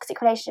 in a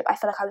toxic relationship, I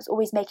feel like I was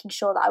always making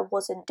sure that I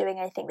wasn't doing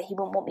anything that he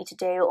wouldn't want me to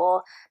do,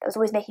 or I was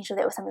always making sure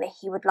that it was something that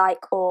he would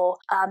like, or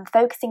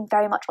focusing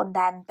very much on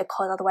them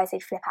because otherwise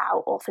they'd flip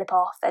out or flip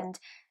off, and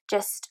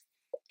just,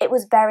 it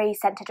was very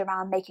centered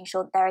around making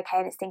sure that they're okay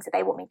and it's things that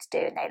they want me to do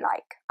and they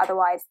like,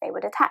 otherwise they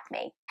would attack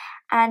me.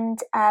 And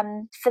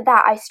for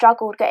that I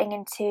struggled getting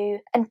into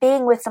and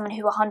being with someone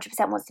who 100%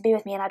 wants to be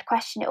with me, and I'd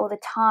question it all the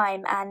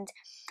time, and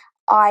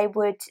I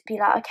would be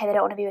like, okay, they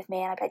don't want to be with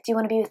me, and I'd be like, do you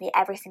want to be with me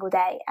every single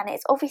day? And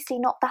it's obviously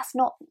not, that's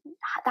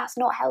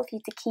not healthy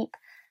to keep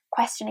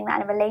questioning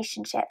that in a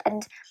relationship.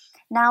 And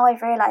now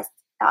I've realised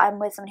that I'm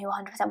with someone who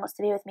 100% wants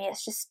to be with me, it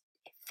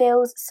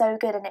feels so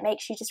good, and it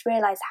makes you just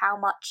realise how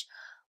much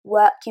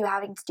work you were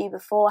having to do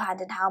beforehand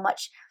and how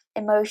much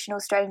emotional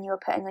strain you were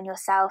putting on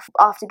yourself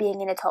after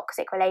being in a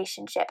toxic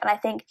relationship. And I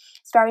think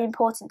it's very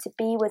important to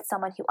be with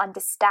someone who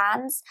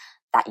understands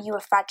that you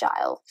are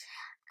fragile.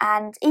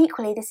 And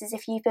equally, this is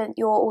if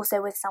you're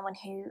also with someone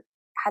who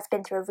has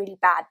been through a really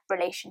bad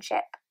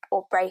relationship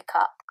or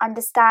breakup.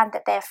 Understand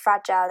that they're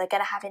fragile, they're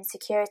going to have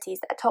insecurities,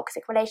 that a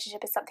toxic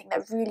relationship is something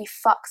that really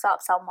fucks up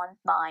someone's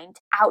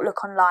mind,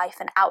 outlook on life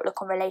and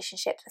outlook on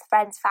relationships with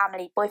friends,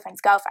 family, boyfriends,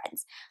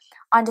 girlfriends.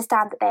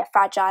 Understand that they're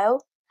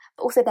fragile,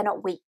 but also they're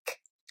not weak.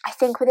 I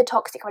think with a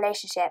toxic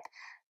relationship,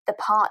 the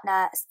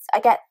partner,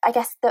 I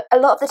guess that a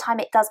lot of the time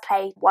it does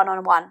play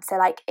one-on-one. So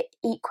like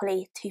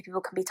equally, two people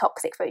can be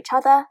toxic for each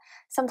other.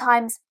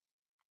 Sometimes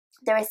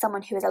there is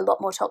someone who is a lot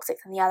more toxic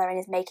than the other and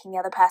is making the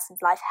other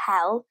person's life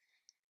hell.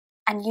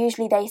 And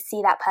usually they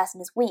see that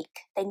person as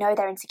weak. They know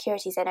their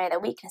insecurities, they know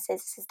their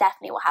weaknesses. This is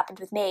definitely what happened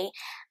with me.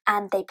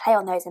 And they play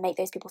on those and make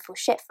those people feel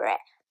shit for it.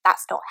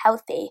 That's not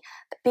healthy.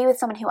 But be with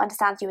someone who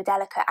understands you are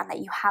delicate and that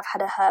you have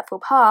had a hurtful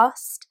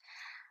past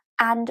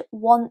and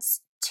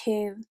wants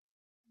to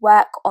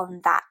work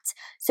on that.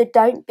 So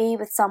don't be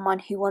with someone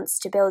who wants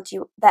to build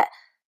you, that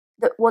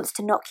wants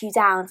to knock you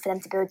down for them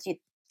to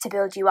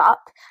build you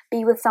up.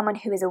 Be with someone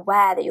who is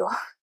aware that you're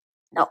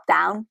knocked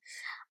down.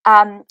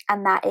 And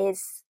that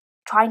is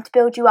trying to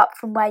build you up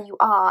from where you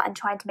are and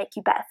trying to make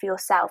you better for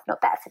yourself,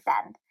 not better for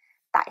them.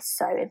 That is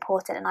so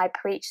important, and I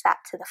preach that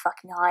to the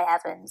fucking high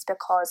heavens,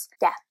 because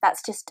yeah,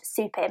 that's just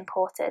super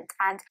important.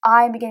 And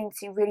I'm beginning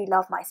to really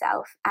love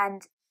myself,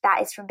 and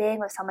that is from being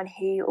with someone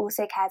who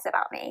also cares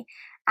about me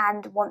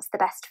and wants the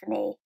best for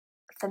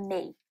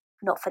me,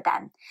 not for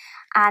them.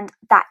 And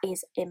that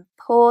is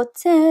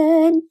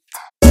important.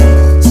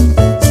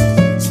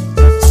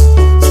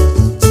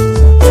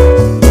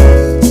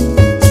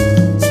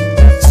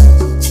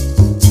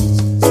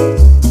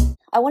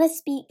 I want to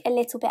speak a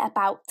little bit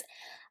about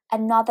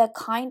another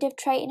kind of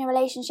trait in a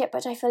relationship,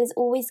 which I feel is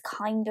always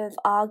kind of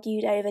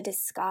argued over,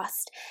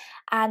 discussed.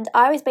 And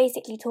I was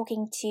basically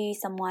talking to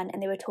someone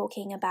and they were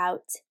talking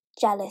about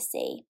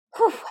jealousy.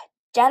 Whew.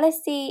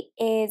 Jealousy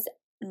is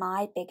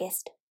my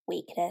biggest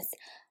weakness.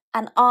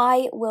 And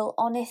I will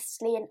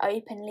honestly and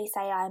openly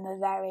say I'm a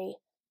very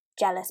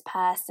jealous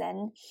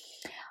person.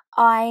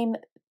 I'm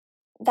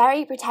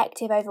very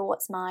protective over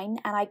what's mine,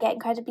 and I get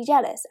incredibly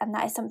jealous. And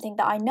that is something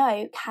that I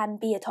know can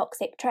be a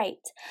toxic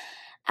trait.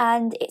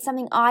 And it's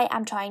something I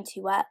am trying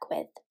to work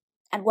with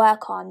and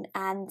work on.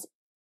 And,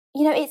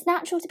 you know, it's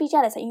natural to be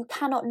jealous. Like, you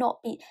cannot not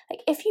be, like,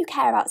 if you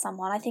care about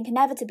someone, I think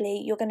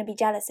inevitably you're going to be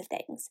jealous of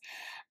things.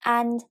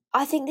 And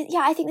I think that,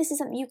 I think this is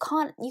something you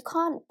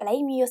can't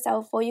blame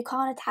yourself for, you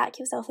can't attack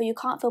yourself, or you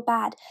can't feel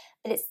bad.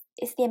 But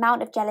it's the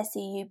amount of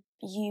jealousy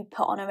you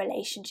put on a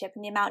relationship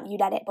and the amount you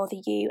let it bother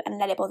you and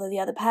let it bother the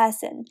other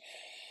person.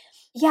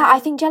 Yeah, I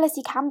think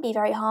jealousy can be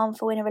very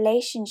harmful in a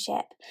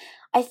relationship.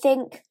 I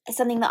think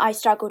something that I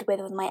struggled with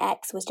my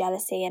ex was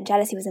jealousy, and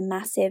jealousy was a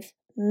massive,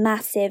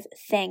 massive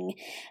thing.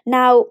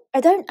 Now, I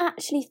don't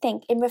actually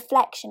think, in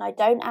reflection, I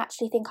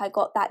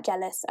got that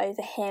jealous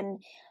over him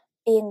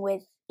being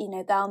with,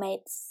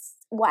 girlmates,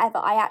 whatever.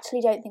 I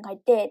actually don't think I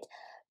did.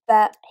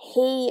 But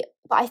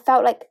I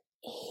felt like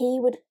he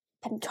would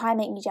try and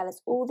make me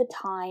jealous all the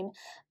time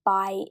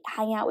by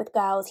hanging out with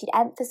girls. He'd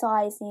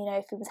emphasise,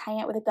 if he was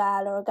hanging out with a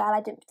girl or a girl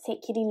I didn't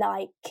particularly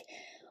like,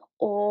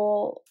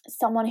 or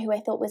someone who I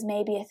thought was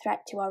maybe a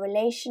threat to our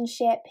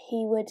relationship,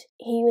 he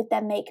would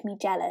then make me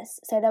jealous.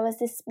 So there was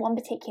this one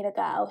particular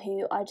girl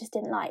who I just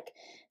didn't like.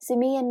 So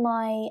me and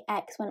my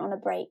ex went on a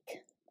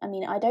break. I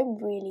mean, I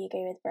don't really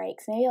agree with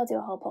breaks. Maybe I'll do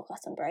a whole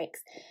podcast on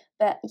breaks.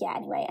 But yeah,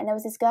 anyway. And there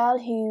was this girl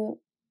who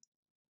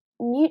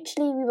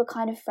mutually we were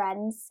kind of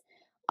friends.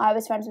 I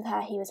was friends with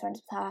her, he was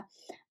friends with her.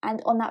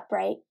 And on that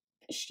break,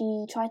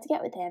 she tried to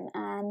get with him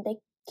and they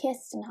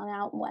kissed and hung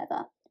out and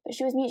whatever. But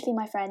she was mutually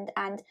my friend,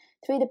 and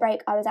through the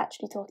break I was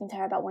actually talking to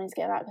her about wanting to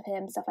get back with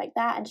him, stuff like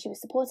that, and she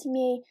was supporting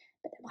me,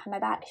 but behind my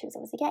back she was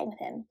obviously getting with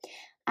him.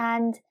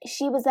 And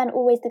she was then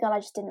always the girl I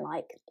just didn't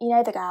like. You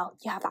know the girl,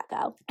 you have that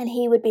girl. And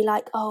he would be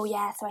like, oh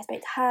yeah, so I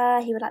spoke to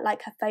her, he would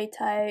like her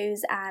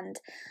photos and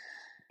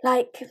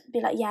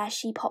be like, yeah,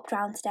 she popped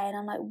round today, and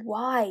I'm like,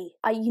 why?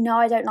 I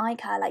don't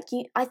like her.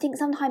 I think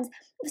sometimes,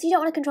 obviously you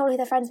don't want to control who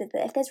they're friends with,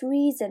 but if there's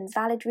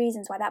valid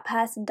reasons why that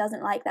person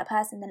doesn't like that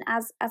person, then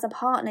as a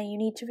partner, you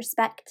need to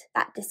respect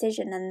that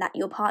decision and that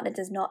your partner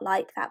does not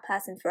like that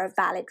person for a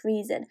valid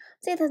reason.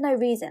 So if there's no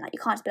reason, you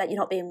can't just be like, you're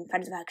not being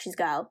friends with her because she's a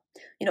girl,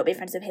 you're not being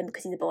friends with him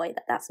because he's a boy.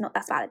 That's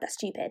valid, that's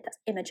stupid, that's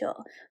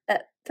immature.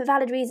 But for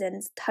valid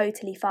reasons,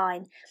 totally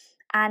fine.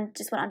 And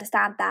just want to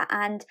understand that.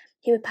 And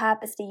he would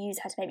purposely use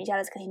her to make me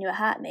jealous because he knew it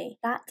hurt me.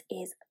 That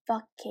is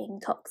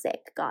fucking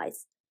toxic,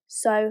 guys.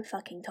 So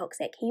fucking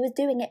toxic. He was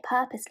doing it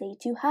purposely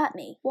to hurt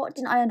me. What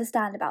didn't I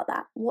understand about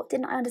that? What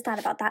didn't I understand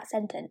about that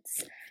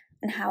sentence?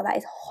 And how that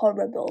is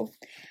horrible.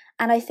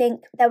 And I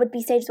think there would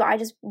be stages where I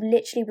just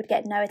literally would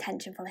get no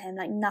attention from him,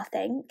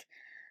 nothing.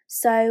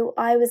 So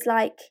I was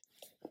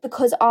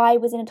because I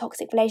was in a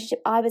toxic relationship,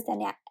 I was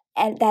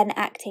then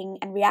acting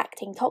and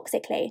reacting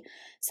toxically.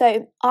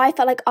 So I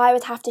felt like I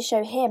would have to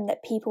show him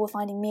that people were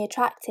finding me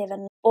attractive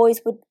and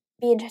boys would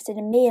be interested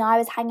in me, and I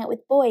was hanging out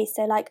with boys.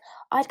 So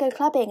I'd go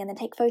clubbing and then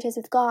take photos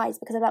with guys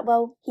because I'm like,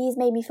 well, he's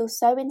made me feel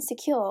so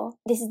insecure.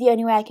 This is the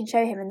only way I can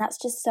show him, and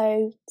that's just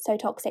so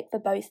toxic for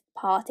both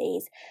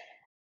parties.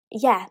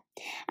 Yeah.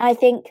 And I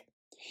think,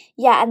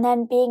 and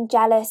then being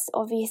jealous,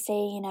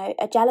 obviously,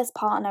 a jealous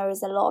partner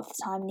is a lot of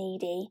the time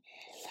needy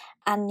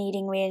and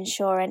needing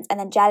reassurance, and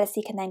then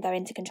jealousy can then go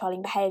into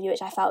controlling behaviour,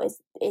 which I felt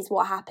is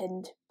what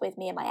happened with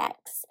me and my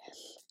ex.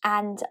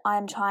 And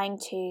I'm trying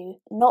to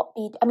not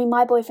be,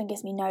 my boyfriend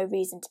gives me no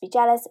reason to be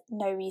jealous,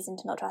 no reason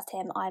to not trust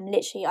him. I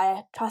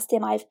trust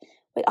him.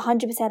 With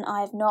 100%,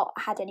 I've not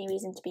had any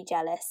reason to be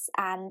jealous,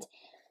 and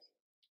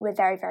we're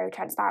very, very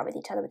transparent with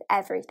each other with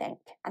everything,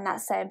 and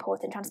that's so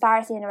important.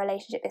 Transparency in a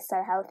relationship is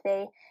so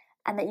healthy,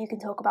 and that you can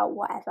talk about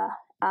whatever,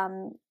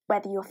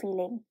 whether you're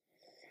feeling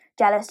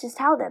jealous, just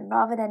tell them,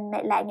 rather than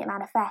letting it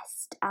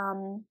manifest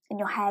in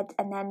your head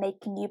and then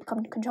making you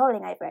become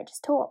controlling over it.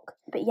 Just talk.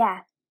 But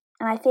yeah,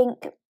 and I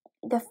think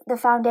the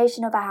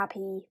foundation of a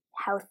happy,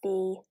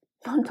 healthy,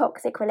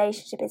 non-toxic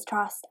relationship is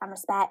trust and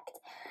respect.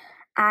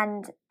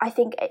 And I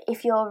think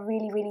if you're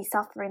really, really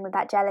suffering with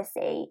that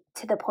jealousy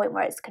to the point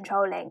where it's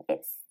controlling,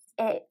 it's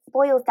it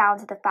boils down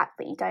to the fact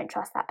that you don't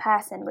trust that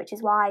person, which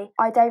is why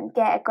I don't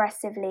get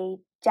aggressively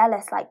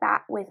jealous like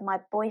that with my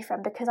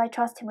boyfriend, because I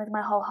trust him with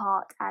my whole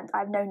heart and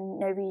I've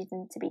no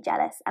reason to be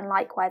jealous. And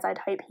likewise, I'd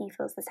hope he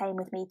feels the same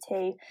with me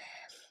too.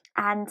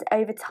 And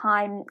over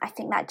time, I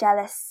think that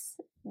jealous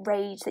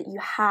rage that you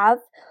have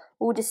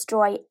will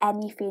destroy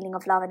any feeling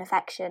of love and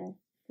affection,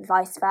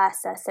 vice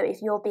versa. So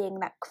if you're being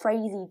that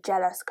crazy,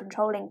 jealous,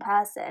 controlling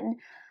person,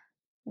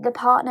 the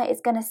partner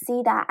is going to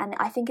see that, and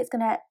I think it's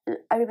going to,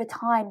 over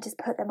time, just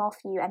put them off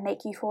you and make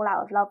you fall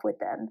out of love with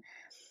them.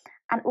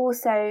 And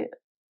also,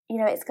 you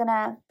know, it's going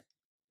to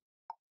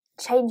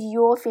change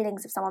your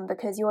feelings of someone,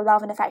 because your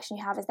love and affection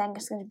you have is then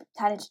just going to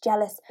turn into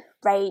jealous,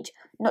 rage,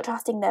 not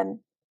trusting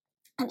them.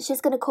 And it's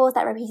just going to cause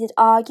that repeated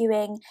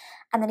arguing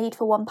and the need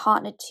for one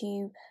partner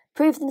to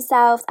prove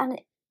themselves,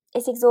 and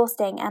it's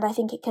exhausting, and I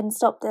think it can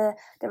stop the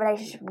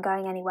relationship from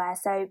going anywhere.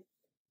 So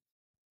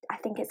I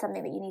think it's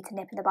something that you need to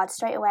nip in the bud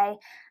straight away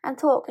and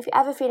talk. If you're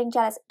ever feeling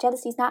jealous,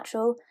 jealousy is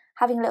natural,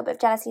 having a little bit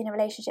of jealousy in a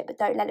relationship, but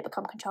don't let it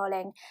become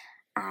controlling.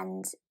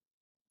 And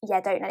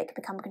yeah, don't let it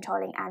become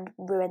controlling and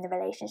ruin the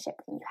relationship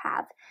that you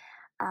have.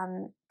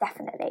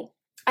 Definitely.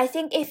 I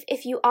think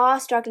if you are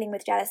struggling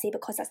with jealousy,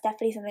 because that's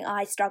definitely something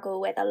I struggle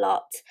with a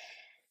lot,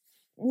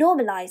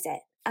 normalise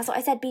it. As what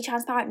I said, be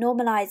transparent,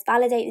 normalise,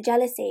 validate the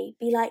jealousy.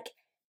 Be like,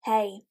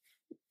 hey,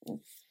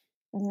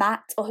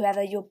 Matt, or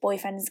whoever your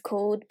boyfriend's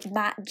called,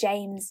 Matt,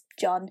 James,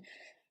 John.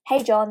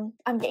 Hey, John,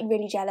 I'm getting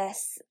really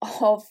jealous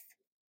of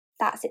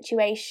that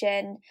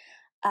situation.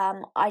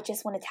 I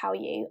just want to tell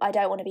you, I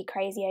don't want to be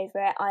crazy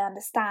over it. I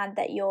understand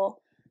that you're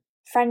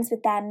friends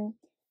with them.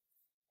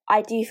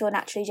 I do feel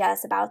naturally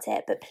jealous about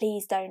it, but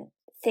please don't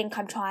think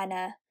I'm trying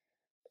to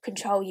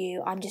control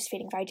you. I'm just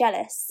feeling very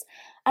jealous.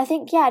 I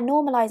think, yeah,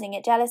 normalising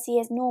it. Jealousy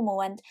is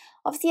normal, and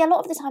obviously a lot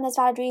of the time there's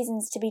valid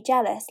reasons to be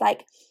jealous.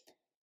 Like,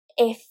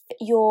 if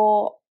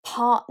your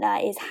partner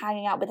is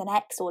hanging out with an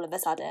ex all of a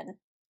sudden,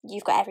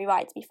 you've got every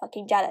right to be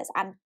fucking jealous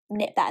and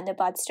nip that in the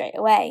bud straight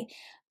away.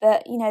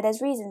 But, you know,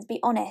 there's reasons, be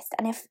honest.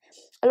 And if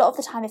a lot of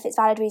the time, if it's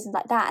valid reasons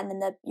like that, and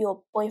then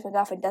your boyfriend,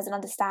 girlfriend doesn't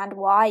understand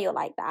why you're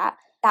like that,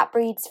 that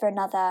breeds for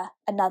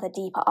another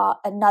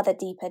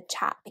deeper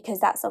chat, because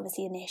that's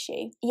obviously an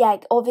issue. Yeah,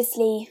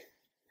 obviously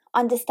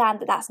understand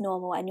that that's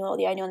normal, and you're not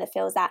the only one that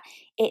feels that.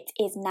 It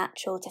is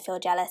natural to feel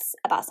jealous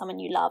about someone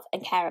you love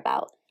and care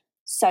about.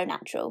 So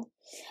natural.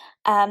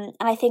 And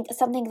I think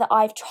something that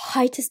I've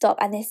tried to stop,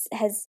 and this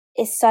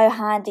is so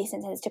handy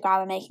since Instagram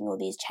and making all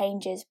these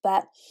changes,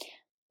 but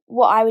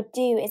what I would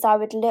do is I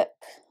would look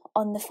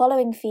on the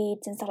following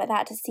feeds and stuff like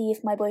that to see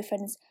if my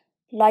boyfriend's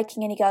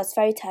liking any girls'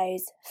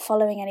 photos,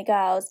 following any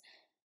girls,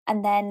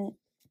 and then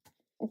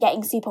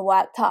getting super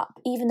worked up,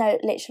 even though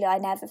literally I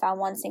never found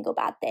one single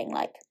bad thing.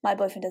 Like, my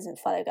boyfriend doesn't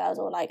follow girls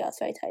or like girls'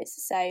 photos,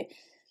 so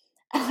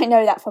I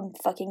know that from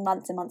fucking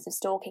months and months of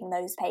stalking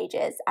those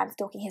pages and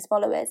stalking his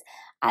followers.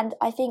 And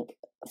I think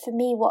for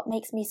me, what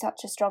makes me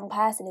such a strong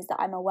person is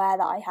that I'm aware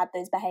that I had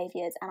those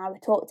behaviours, and I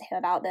would talk to him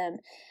about them.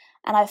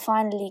 And I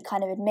finally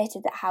kind of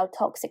admitted that how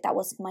toxic that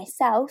was for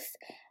myself,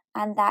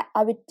 and that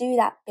I would do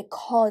that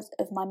because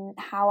of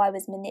how I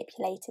was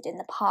manipulated in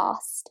the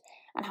past,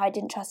 and how I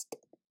didn't trust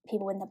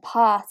people in the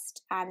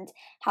past, and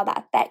how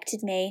that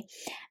affected me.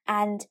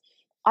 And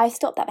I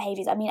stopped that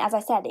behaviours. I mean, as I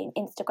said, in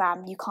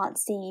Instagram, you can't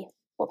see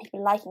what people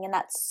are liking, and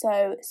that's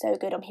so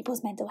good on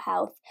people's mental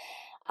health.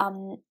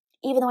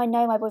 Even though I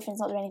know my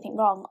boyfriend's not doing anything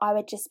wrong, I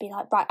would just be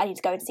like, right, I need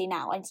to go and see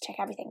now. I need to check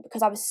everything,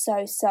 because I was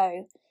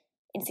so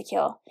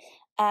insecure.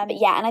 But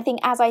yeah, and I think,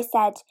 as I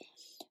said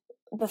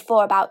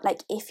before about,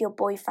 like, if your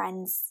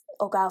boyfriend's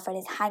or girlfriend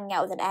is hanging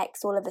out with an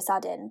ex all of a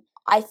sudden,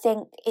 I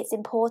think it's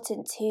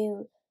important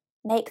to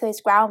make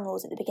those ground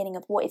rules at the beginning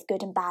of what is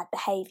good and bad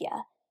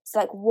behaviour. So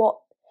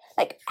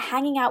like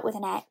hanging out with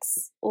an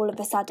ex all of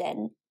a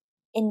sudden,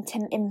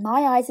 in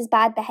my eyes, is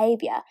bad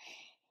behaviour.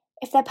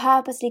 If they're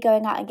purposely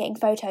going out and getting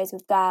photos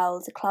with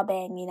girls,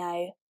 clubbing, you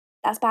know,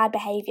 that's bad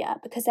behaviour,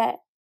 because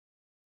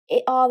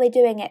are they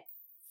doing it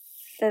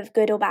for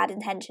good or bad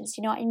intentions?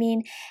 Do you know what I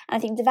mean? And I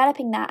think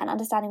developing that and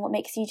understanding what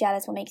makes you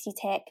jealous, what makes you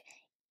tick,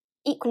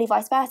 equally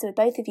vice versa with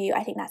both of you,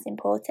 I think that's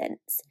important.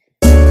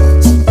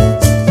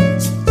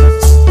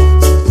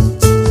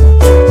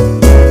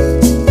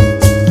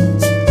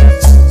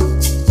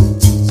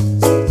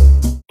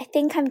 I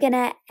think I'm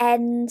gonna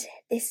end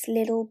this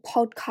little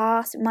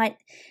podcast.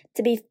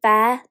 To be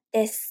fair,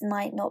 this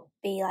might not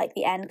be like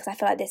the end, because I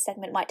feel like this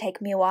segment might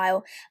take me a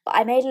while, but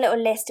I made a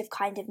little list of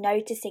kind of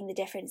noticing the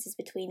differences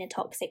between a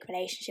toxic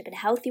relationship and a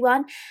healthy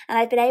one. And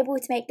I've been able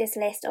to make this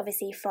list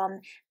obviously from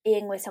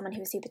being with someone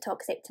who was super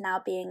toxic to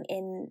now being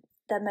in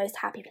the most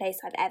happy place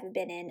I've ever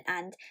been in,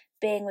 and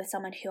being with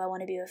someone who I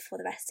want to be with for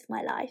the rest of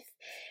my life.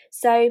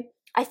 So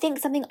I think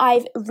something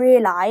I've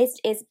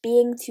realised is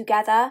being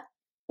together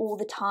all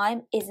the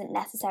time isn't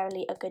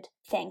necessarily a good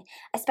thing,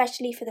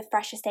 especially for the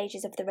fresher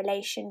stages of the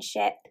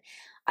relationship.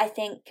 I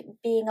think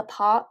being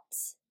apart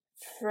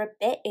for a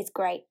bit is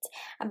great.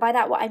 And by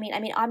that, what I mean,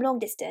 I'm long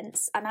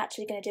distance. I'm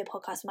actually going to do a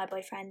podcast with my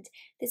boyfriend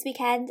this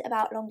weekend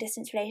about long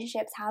distance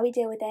relationships, how we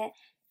deal with it,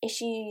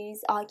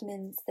 issues,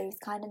 arguments, those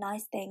kind of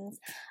nice things,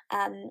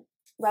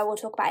 where we'll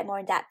talk about it more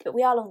in depth. But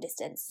we are long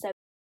distance, so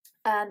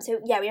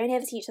yeah, we only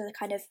ever see each other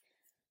kind of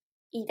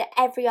either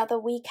every other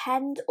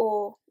weekend,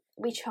 or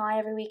we try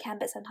every weekend,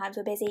 but sometimes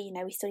we're busy. You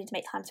know, we still need to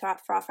make time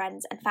for our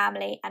friends and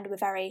family, and we're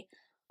very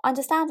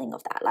understanding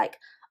of that. Like,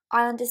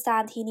 I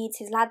understand he needs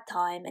his lad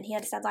time, and he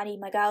understands I need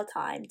my girl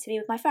time to be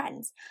with my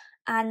friends,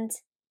 and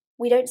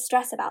we don't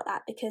stress about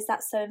that because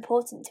that's so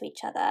important to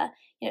each other.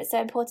 You know, it's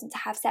so important to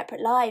have separate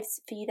lives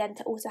for you then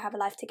to also have a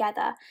life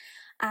together.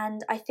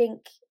 And I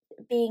think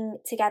being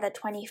together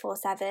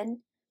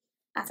 24/7,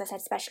 as I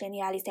said, especially in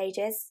the early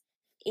stages,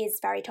 is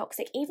very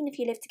toxic. Even if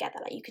you live together,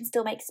 like, you can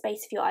still make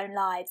space for your own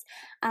lives.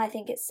 And I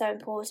think it's so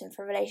important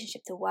for a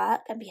relationship to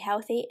work and be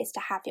healthy is to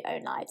have your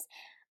own lives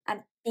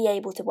and be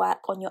able to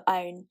work on your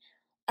own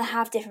and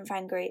have different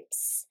friend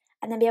groups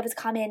and then be able to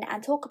come in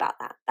and talk about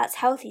that. That's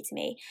healthy to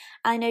me.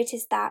 And I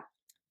noticed that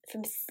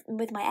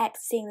with my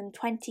ex, seeing them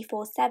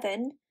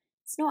 24/7,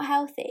 it's not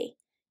healthy.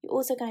 You're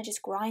also going to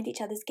just grind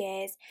each other's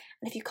gears.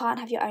 And if you can't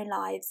have your own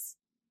lives,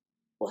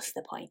 what's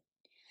the point?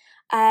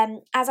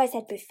 As I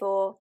said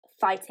before,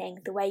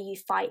 fighting, the way you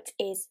fight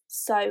is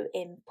so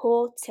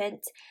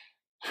important.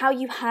 How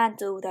you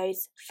handle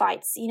those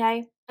fights, you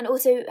know, and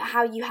also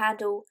how you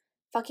handle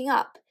fucking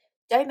up.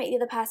 Don't make the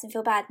other person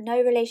feel bad.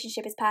 No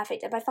relationship is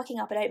perfect. And by fucking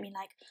up, I don't mean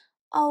like,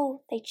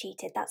 oh, they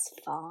cheated, that's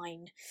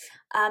fine.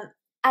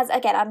 As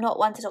again, I'm not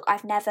one to talk.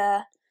 I've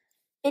never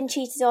been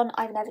cheated on.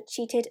 I've never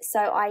cheated, so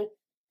I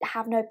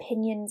have no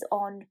opinions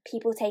on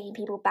people taking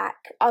people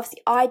back.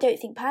 Obviously, I don't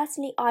think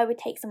personally I would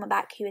take someone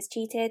back who has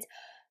cheated,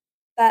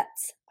 but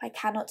I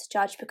cannot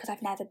judge because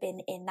I've never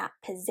been in that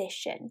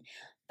position.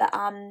 But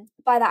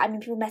by that I mean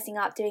people messing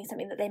up, doing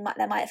something that they might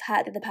have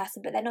hurt the other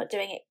person, but they're not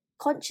doing it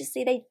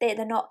consciously.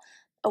 They're not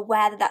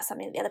aware that that's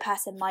something that the other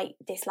person might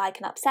dislike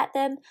and upset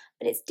them,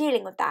 but it's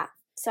dealing with that.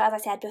 So as I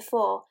said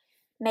before,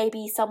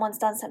 maybe someone's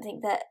done something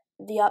that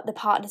the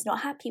partner's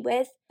not happy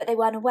with, but they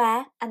weren't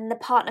aware, and the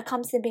partner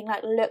comes to them being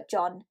like, look,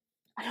 John,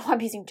 I know I'm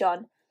using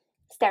John,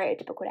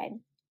 stereotypical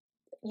name,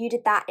 you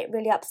did that, it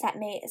really upset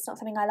me, it's not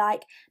something I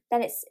like.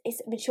 Then it's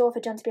mature for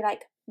John to be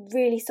like,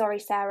 really sorry,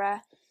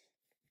 Sarah,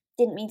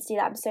 didn't mean to do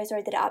that, I'm so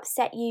sorry that it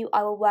upset you,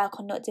 I will work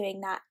on not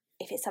doing that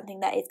if it's something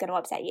that is going to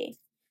upset you.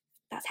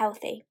 That's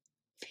healthy.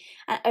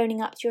 And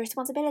owning up to your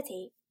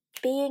responsibility.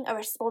 Being a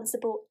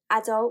responsible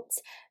adult,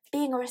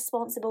 being a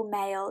responsible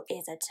male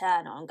is a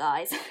turn on,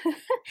 guys.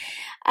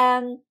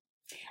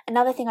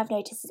 Another thing I've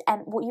noticed is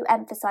what you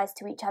emphasise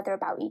to each other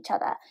about each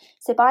other.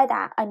 So by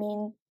that, I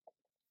mean,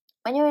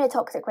 when you're in a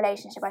toxic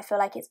relationship, I feel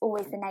like it's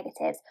always the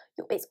negatives.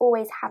 It's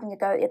always having a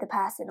go at the other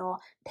person, or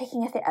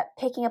picking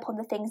up on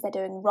the things they're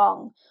doing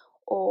wrong,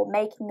 or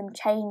making them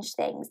change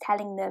things,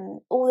 telling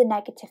them all the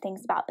negative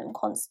things about them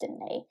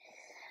constantly.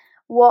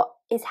 What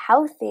is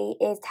healthy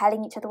is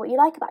telling each other what you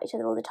like about each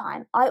other all the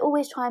time. I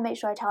always try and make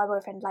sure I tell my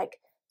boyfriend like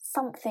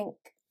something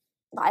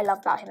that I love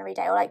about him every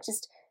day, or like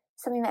just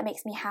something that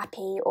makes me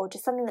happy, or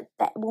just something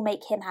that will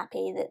make him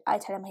happy, that I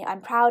tell him I'm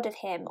proud of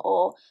him,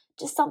 or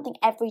just something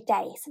every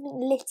day, something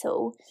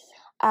little.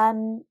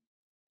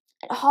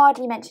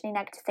 Hardly mentioning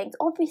negative things.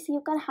 Obviously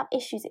you're going to have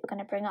issues that you're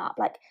going to bring up,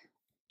 like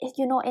if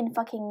you're not in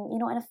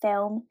a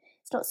film,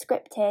 it's not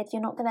scripted,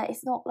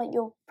 it's not like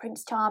you're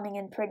Prince Charming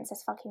and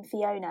Princess fucking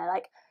Fiona,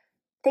 like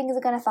things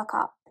are going to fuck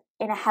up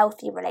in a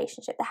healthy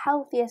relationship. The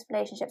healthiest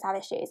relationships have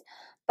issues.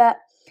 But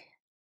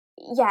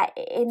yeah,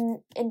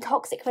 in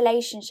toxic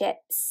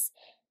relationships,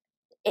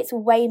 it's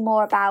way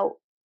more about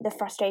the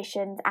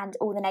frustrations and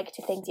all the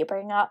negative things you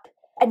bring up.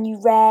 And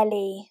you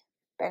rarely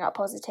bring up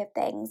positive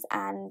things.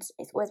 And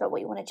it's always about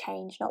what you want to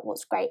change, not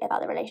what's great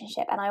about the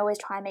relationship. And I always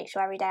try and make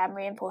sure every day I'm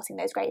reinforcing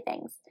those great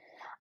things.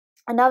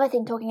 Another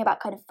thing, talking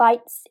about kind of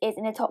fights, is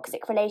in a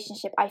toxic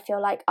relationship, I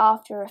feel like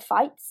after a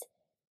fight,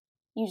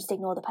 you just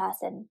ignore the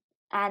person.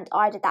 And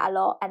I did that a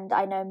lot, and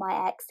I know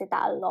my ex did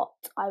that a lot.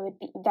 I would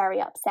be very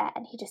upset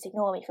and he'd just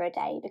ignore me for a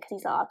day because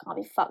he's like, I can't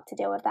be fucked to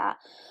deal with that.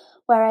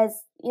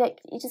 Whereas,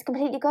 he just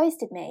completely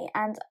ghosted me.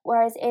 And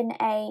whereas in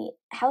a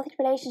healthy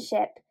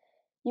relationship,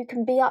 you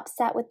can be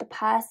upset with the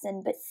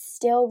person but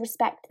still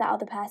respect that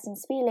other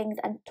person's feelings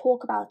and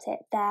talk about it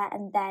there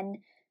and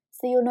then.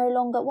 So you're no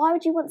longer, why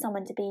would you want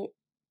someone to be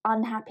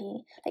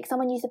unhappy? Like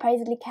someone you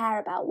supposedly care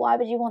about, why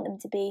would you want them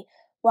to be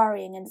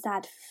worrying and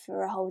sad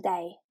for a whole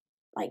day?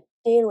 Like,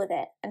 deal with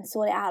it and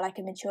sort it out like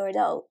a mature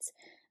adult,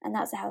 and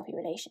that's a healthy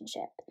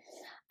relationship.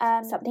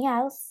 Something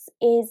else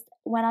is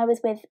when I was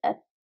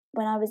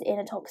in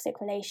a toxic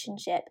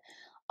relationship,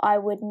 I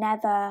would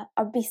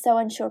be so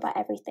unsure about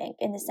everything,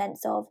 in the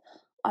sense of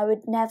I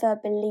would never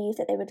believe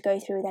that they would go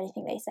through with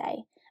anything they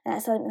say, and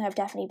that's something that I've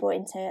definitely brought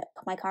into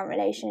my current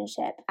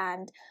relationship.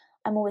 And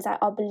I'm always like,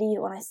 I'll believe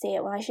it when I see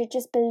it, when I should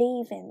just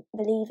believe in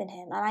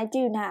him. And I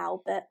do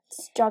now, but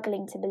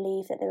struggling to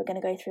believe that they were going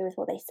to go through with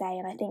what they say.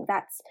 And I think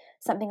that's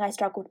something I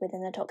struggled with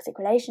in a toxic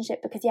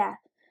relationship, because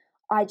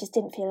I just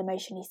didn't feel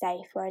emotionally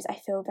safe, whereas I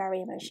feel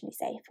very emotionally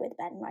safe with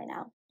Ben right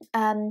now.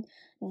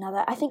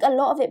 I think a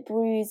lot of it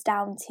brews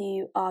down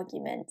to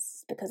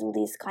arguments, because all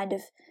these kind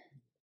of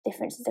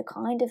differences are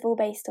kind of all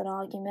based on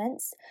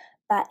arguments.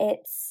 but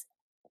it's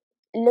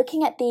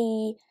looking at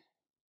the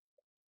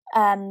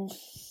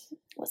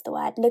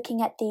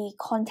looking at the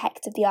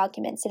context of the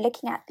argument. So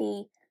looking at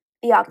the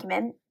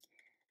argument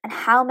and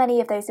how many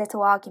of those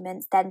little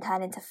arguments then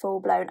turn into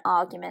full-blown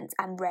arguments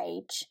and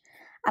rage.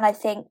 And I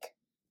think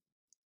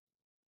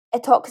a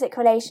toxic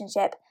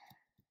relationship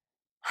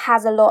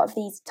has a lot of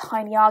these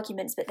tiny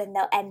arguments, but then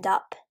they'll end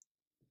up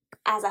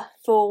as a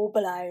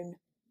full-blown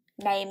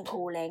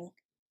name-calling,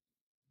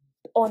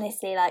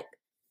 honestly, like,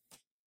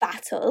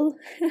 battle.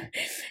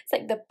 It's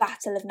like the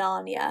Battle of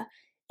Narnia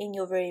in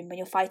your room when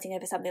you're fighting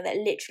over something that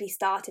literally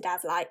started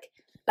as like,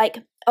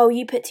 oh,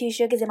 you put 2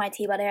 sugars in my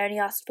tea but I only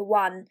asked for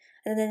 1, and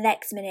then the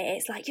next minute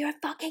it's like, you're a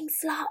fucking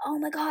slut, oh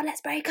my god,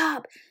 let's break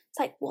up. It's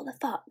like, what the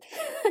fuck?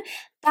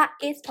 That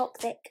is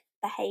toxic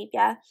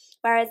behaviour.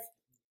 Whereas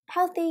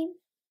healthy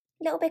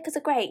little bickers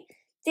are great.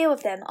 Deal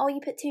with them. Oh,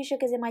 you put 2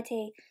 sugars in my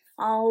tea.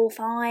 Oh,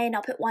 fine,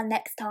 I'll put 1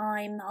 next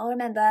time, I'll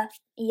remember.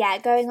 Yeah,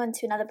 going on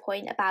to another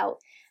point about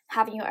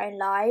having your own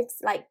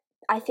lives, like,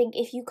 I think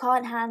if you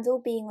can't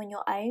handle being on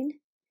your own,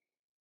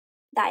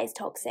 that is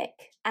toxic.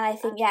 And I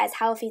think, yeah, it's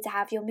healthy to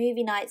have your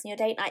movie nights and your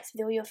date nights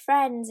with all your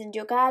friends and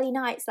your girly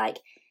nights.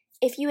 Like,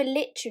 if you are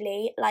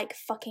literally like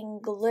fucking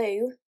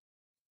glue,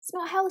 it's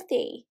not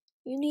healthy.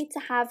 You need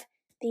to have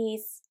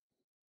these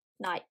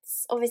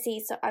nights. Obviously,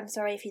 so I'm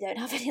sorry if you don't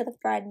have any other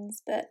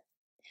friends, but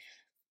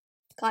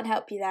can't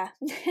help you there.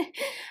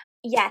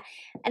 Yeah,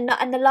 and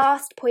the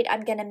last point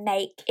I'm going to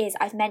make is,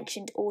 I've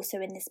mentioned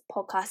also in this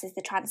podcast, is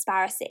the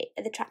transparency,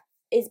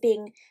 is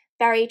being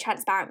very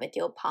transparent with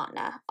your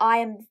partner. I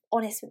am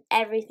honest with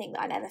everything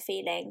that I'm ever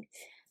feeling.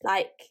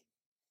 Like,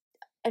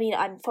 I mean,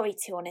 I'm probably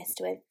too honest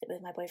with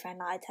my boyfriend.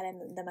 Like, I tell him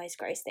the most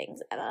gross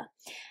things ever.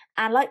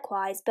 And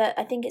likewise, but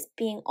I think it's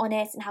being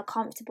honest and how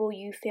comfortable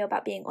you feel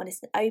about being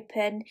honest and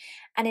open.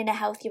 And in a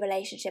healthy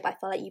relationship, I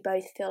feel like you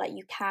both feel like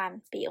you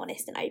can be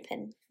honest and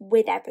open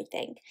with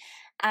everything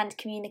and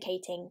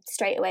communicating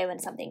straight away when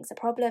something's a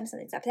problem,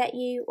 something's upset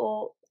you,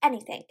 or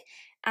anything.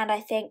 And I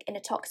think in a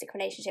toxic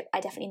relationship, I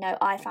definitely know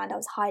I found I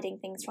was hiding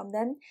things from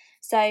them.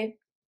 So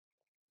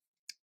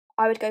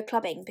I would go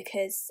clubbing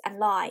and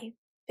lie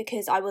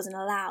because I wasn't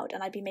allowed,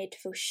 and I'd be made to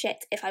feel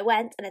shit if I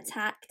went and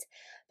attacked.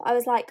 But I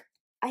was like,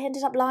 I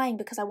ended up lying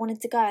because I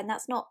wanted to go, and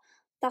that's not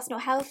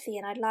healthy.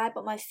 And I'd lie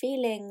about my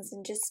feelings,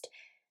 and just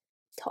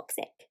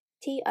toxic.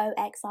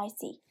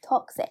 TOXIC,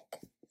 toxic.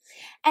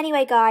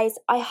 Anyway, guys,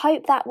 I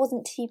hope that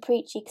wasn't too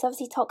preachy, because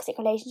obviously toxic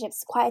relationships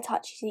is quite a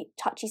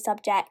touchy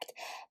subject,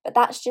 but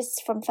that's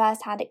just from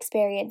first-hand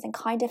experience and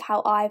kind of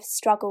how I've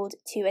struggled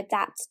to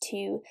adapt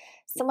to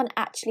someone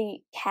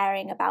actually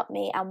caring about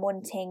me and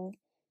wanting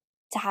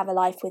to have a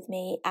life with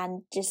me,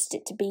 and just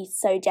to be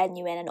so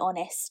genuine and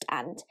honest.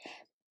 And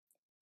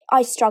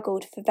I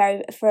struggled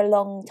for a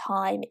long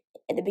time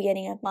at the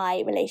beginning of my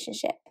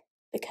relationship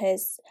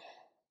because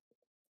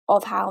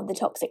of how the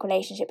toxic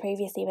relationship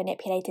previously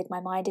manipulated my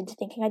mind into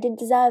thinking I didn't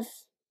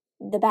deserve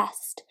the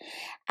best.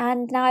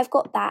 And now I've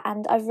got that,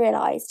 and I've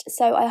realised.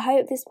 So I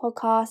hope this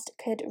podcast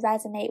could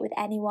resonate with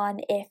anyone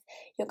if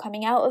you're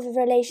coming out of a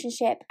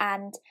relationship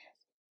and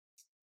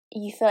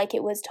you feel like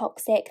it was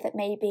toxic, that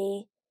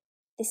maybe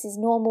this is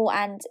normal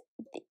and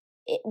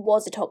it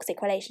was a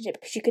toxic relationship,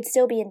 because you could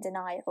still be in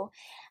denial.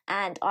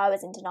 And I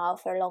was in denial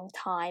for a long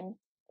time,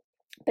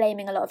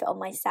 blaming a lot of it on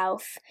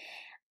myself.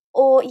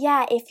 Or,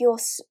 yeah, if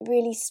you're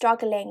really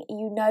struggling,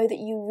 you know that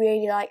you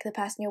really like the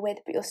person you're with,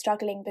 but you're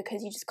struggling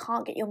because you just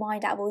can't get your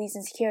mind out of all these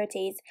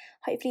insecurities.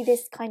 Hopefully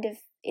this kind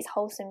of is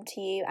wholesome to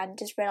you, and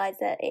just realise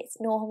that it's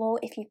normal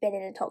if you've been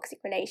in a toxic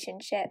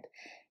relationship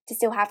to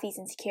still have these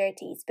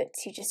insecurities, but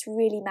to just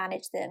really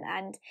manage them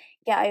and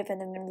get over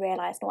them and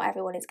realise not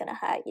everyone is going to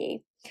hurt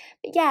you.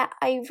 But yeah,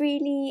 I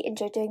really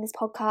enjoyed doing this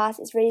podcast.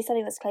 It's really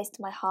something that's close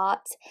to my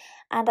heart,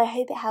 and I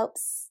hope it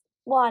helps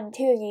 1,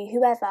 2 of you,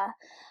 whoever.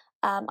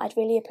 I'd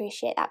really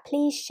appreciate that.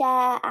 Please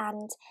share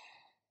and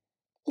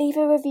leave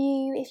a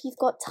review if you've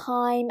got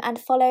time, and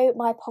follow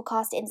my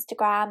podcast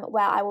Instagram,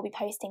 where I will be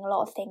posting a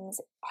lot of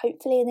things,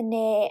 hopefully in the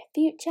near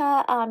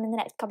future, in the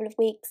next couple of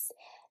weeks,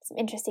 some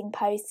interesting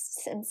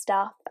posts and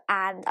stuff.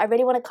 And I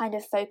really want to kind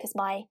of focus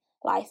my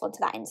life onto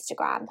that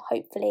Instagram,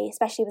 hopefully,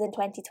 especially within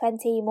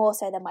 2020, more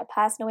so than my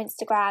personal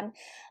Instagram.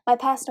 My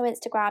personal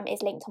Instagram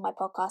is linked on my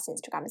podcast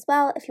Instagram as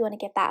well, if you want to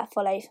give that a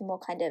follow for more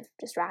kind of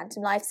just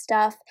random life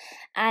stuff.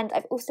 And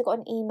I've also got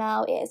an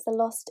email. It is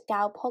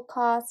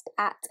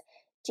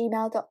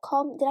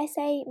thelostgalpodcast@gmail.com. Did I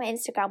say my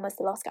Instagram was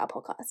the Lost Gal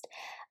Podcast?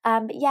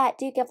 But yeah,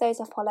 do give those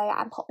a follow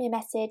and pop me a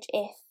message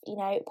if,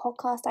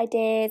 podcast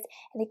ideas,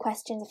 any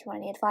questions, if you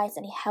want any advice,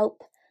 any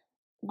help.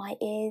 My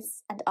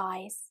ears and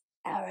eyes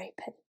are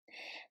open.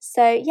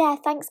 So yeah,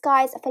 thanks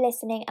guys for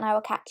listening, and I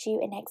will catch you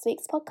in next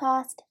week's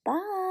podcast.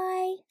 Bye.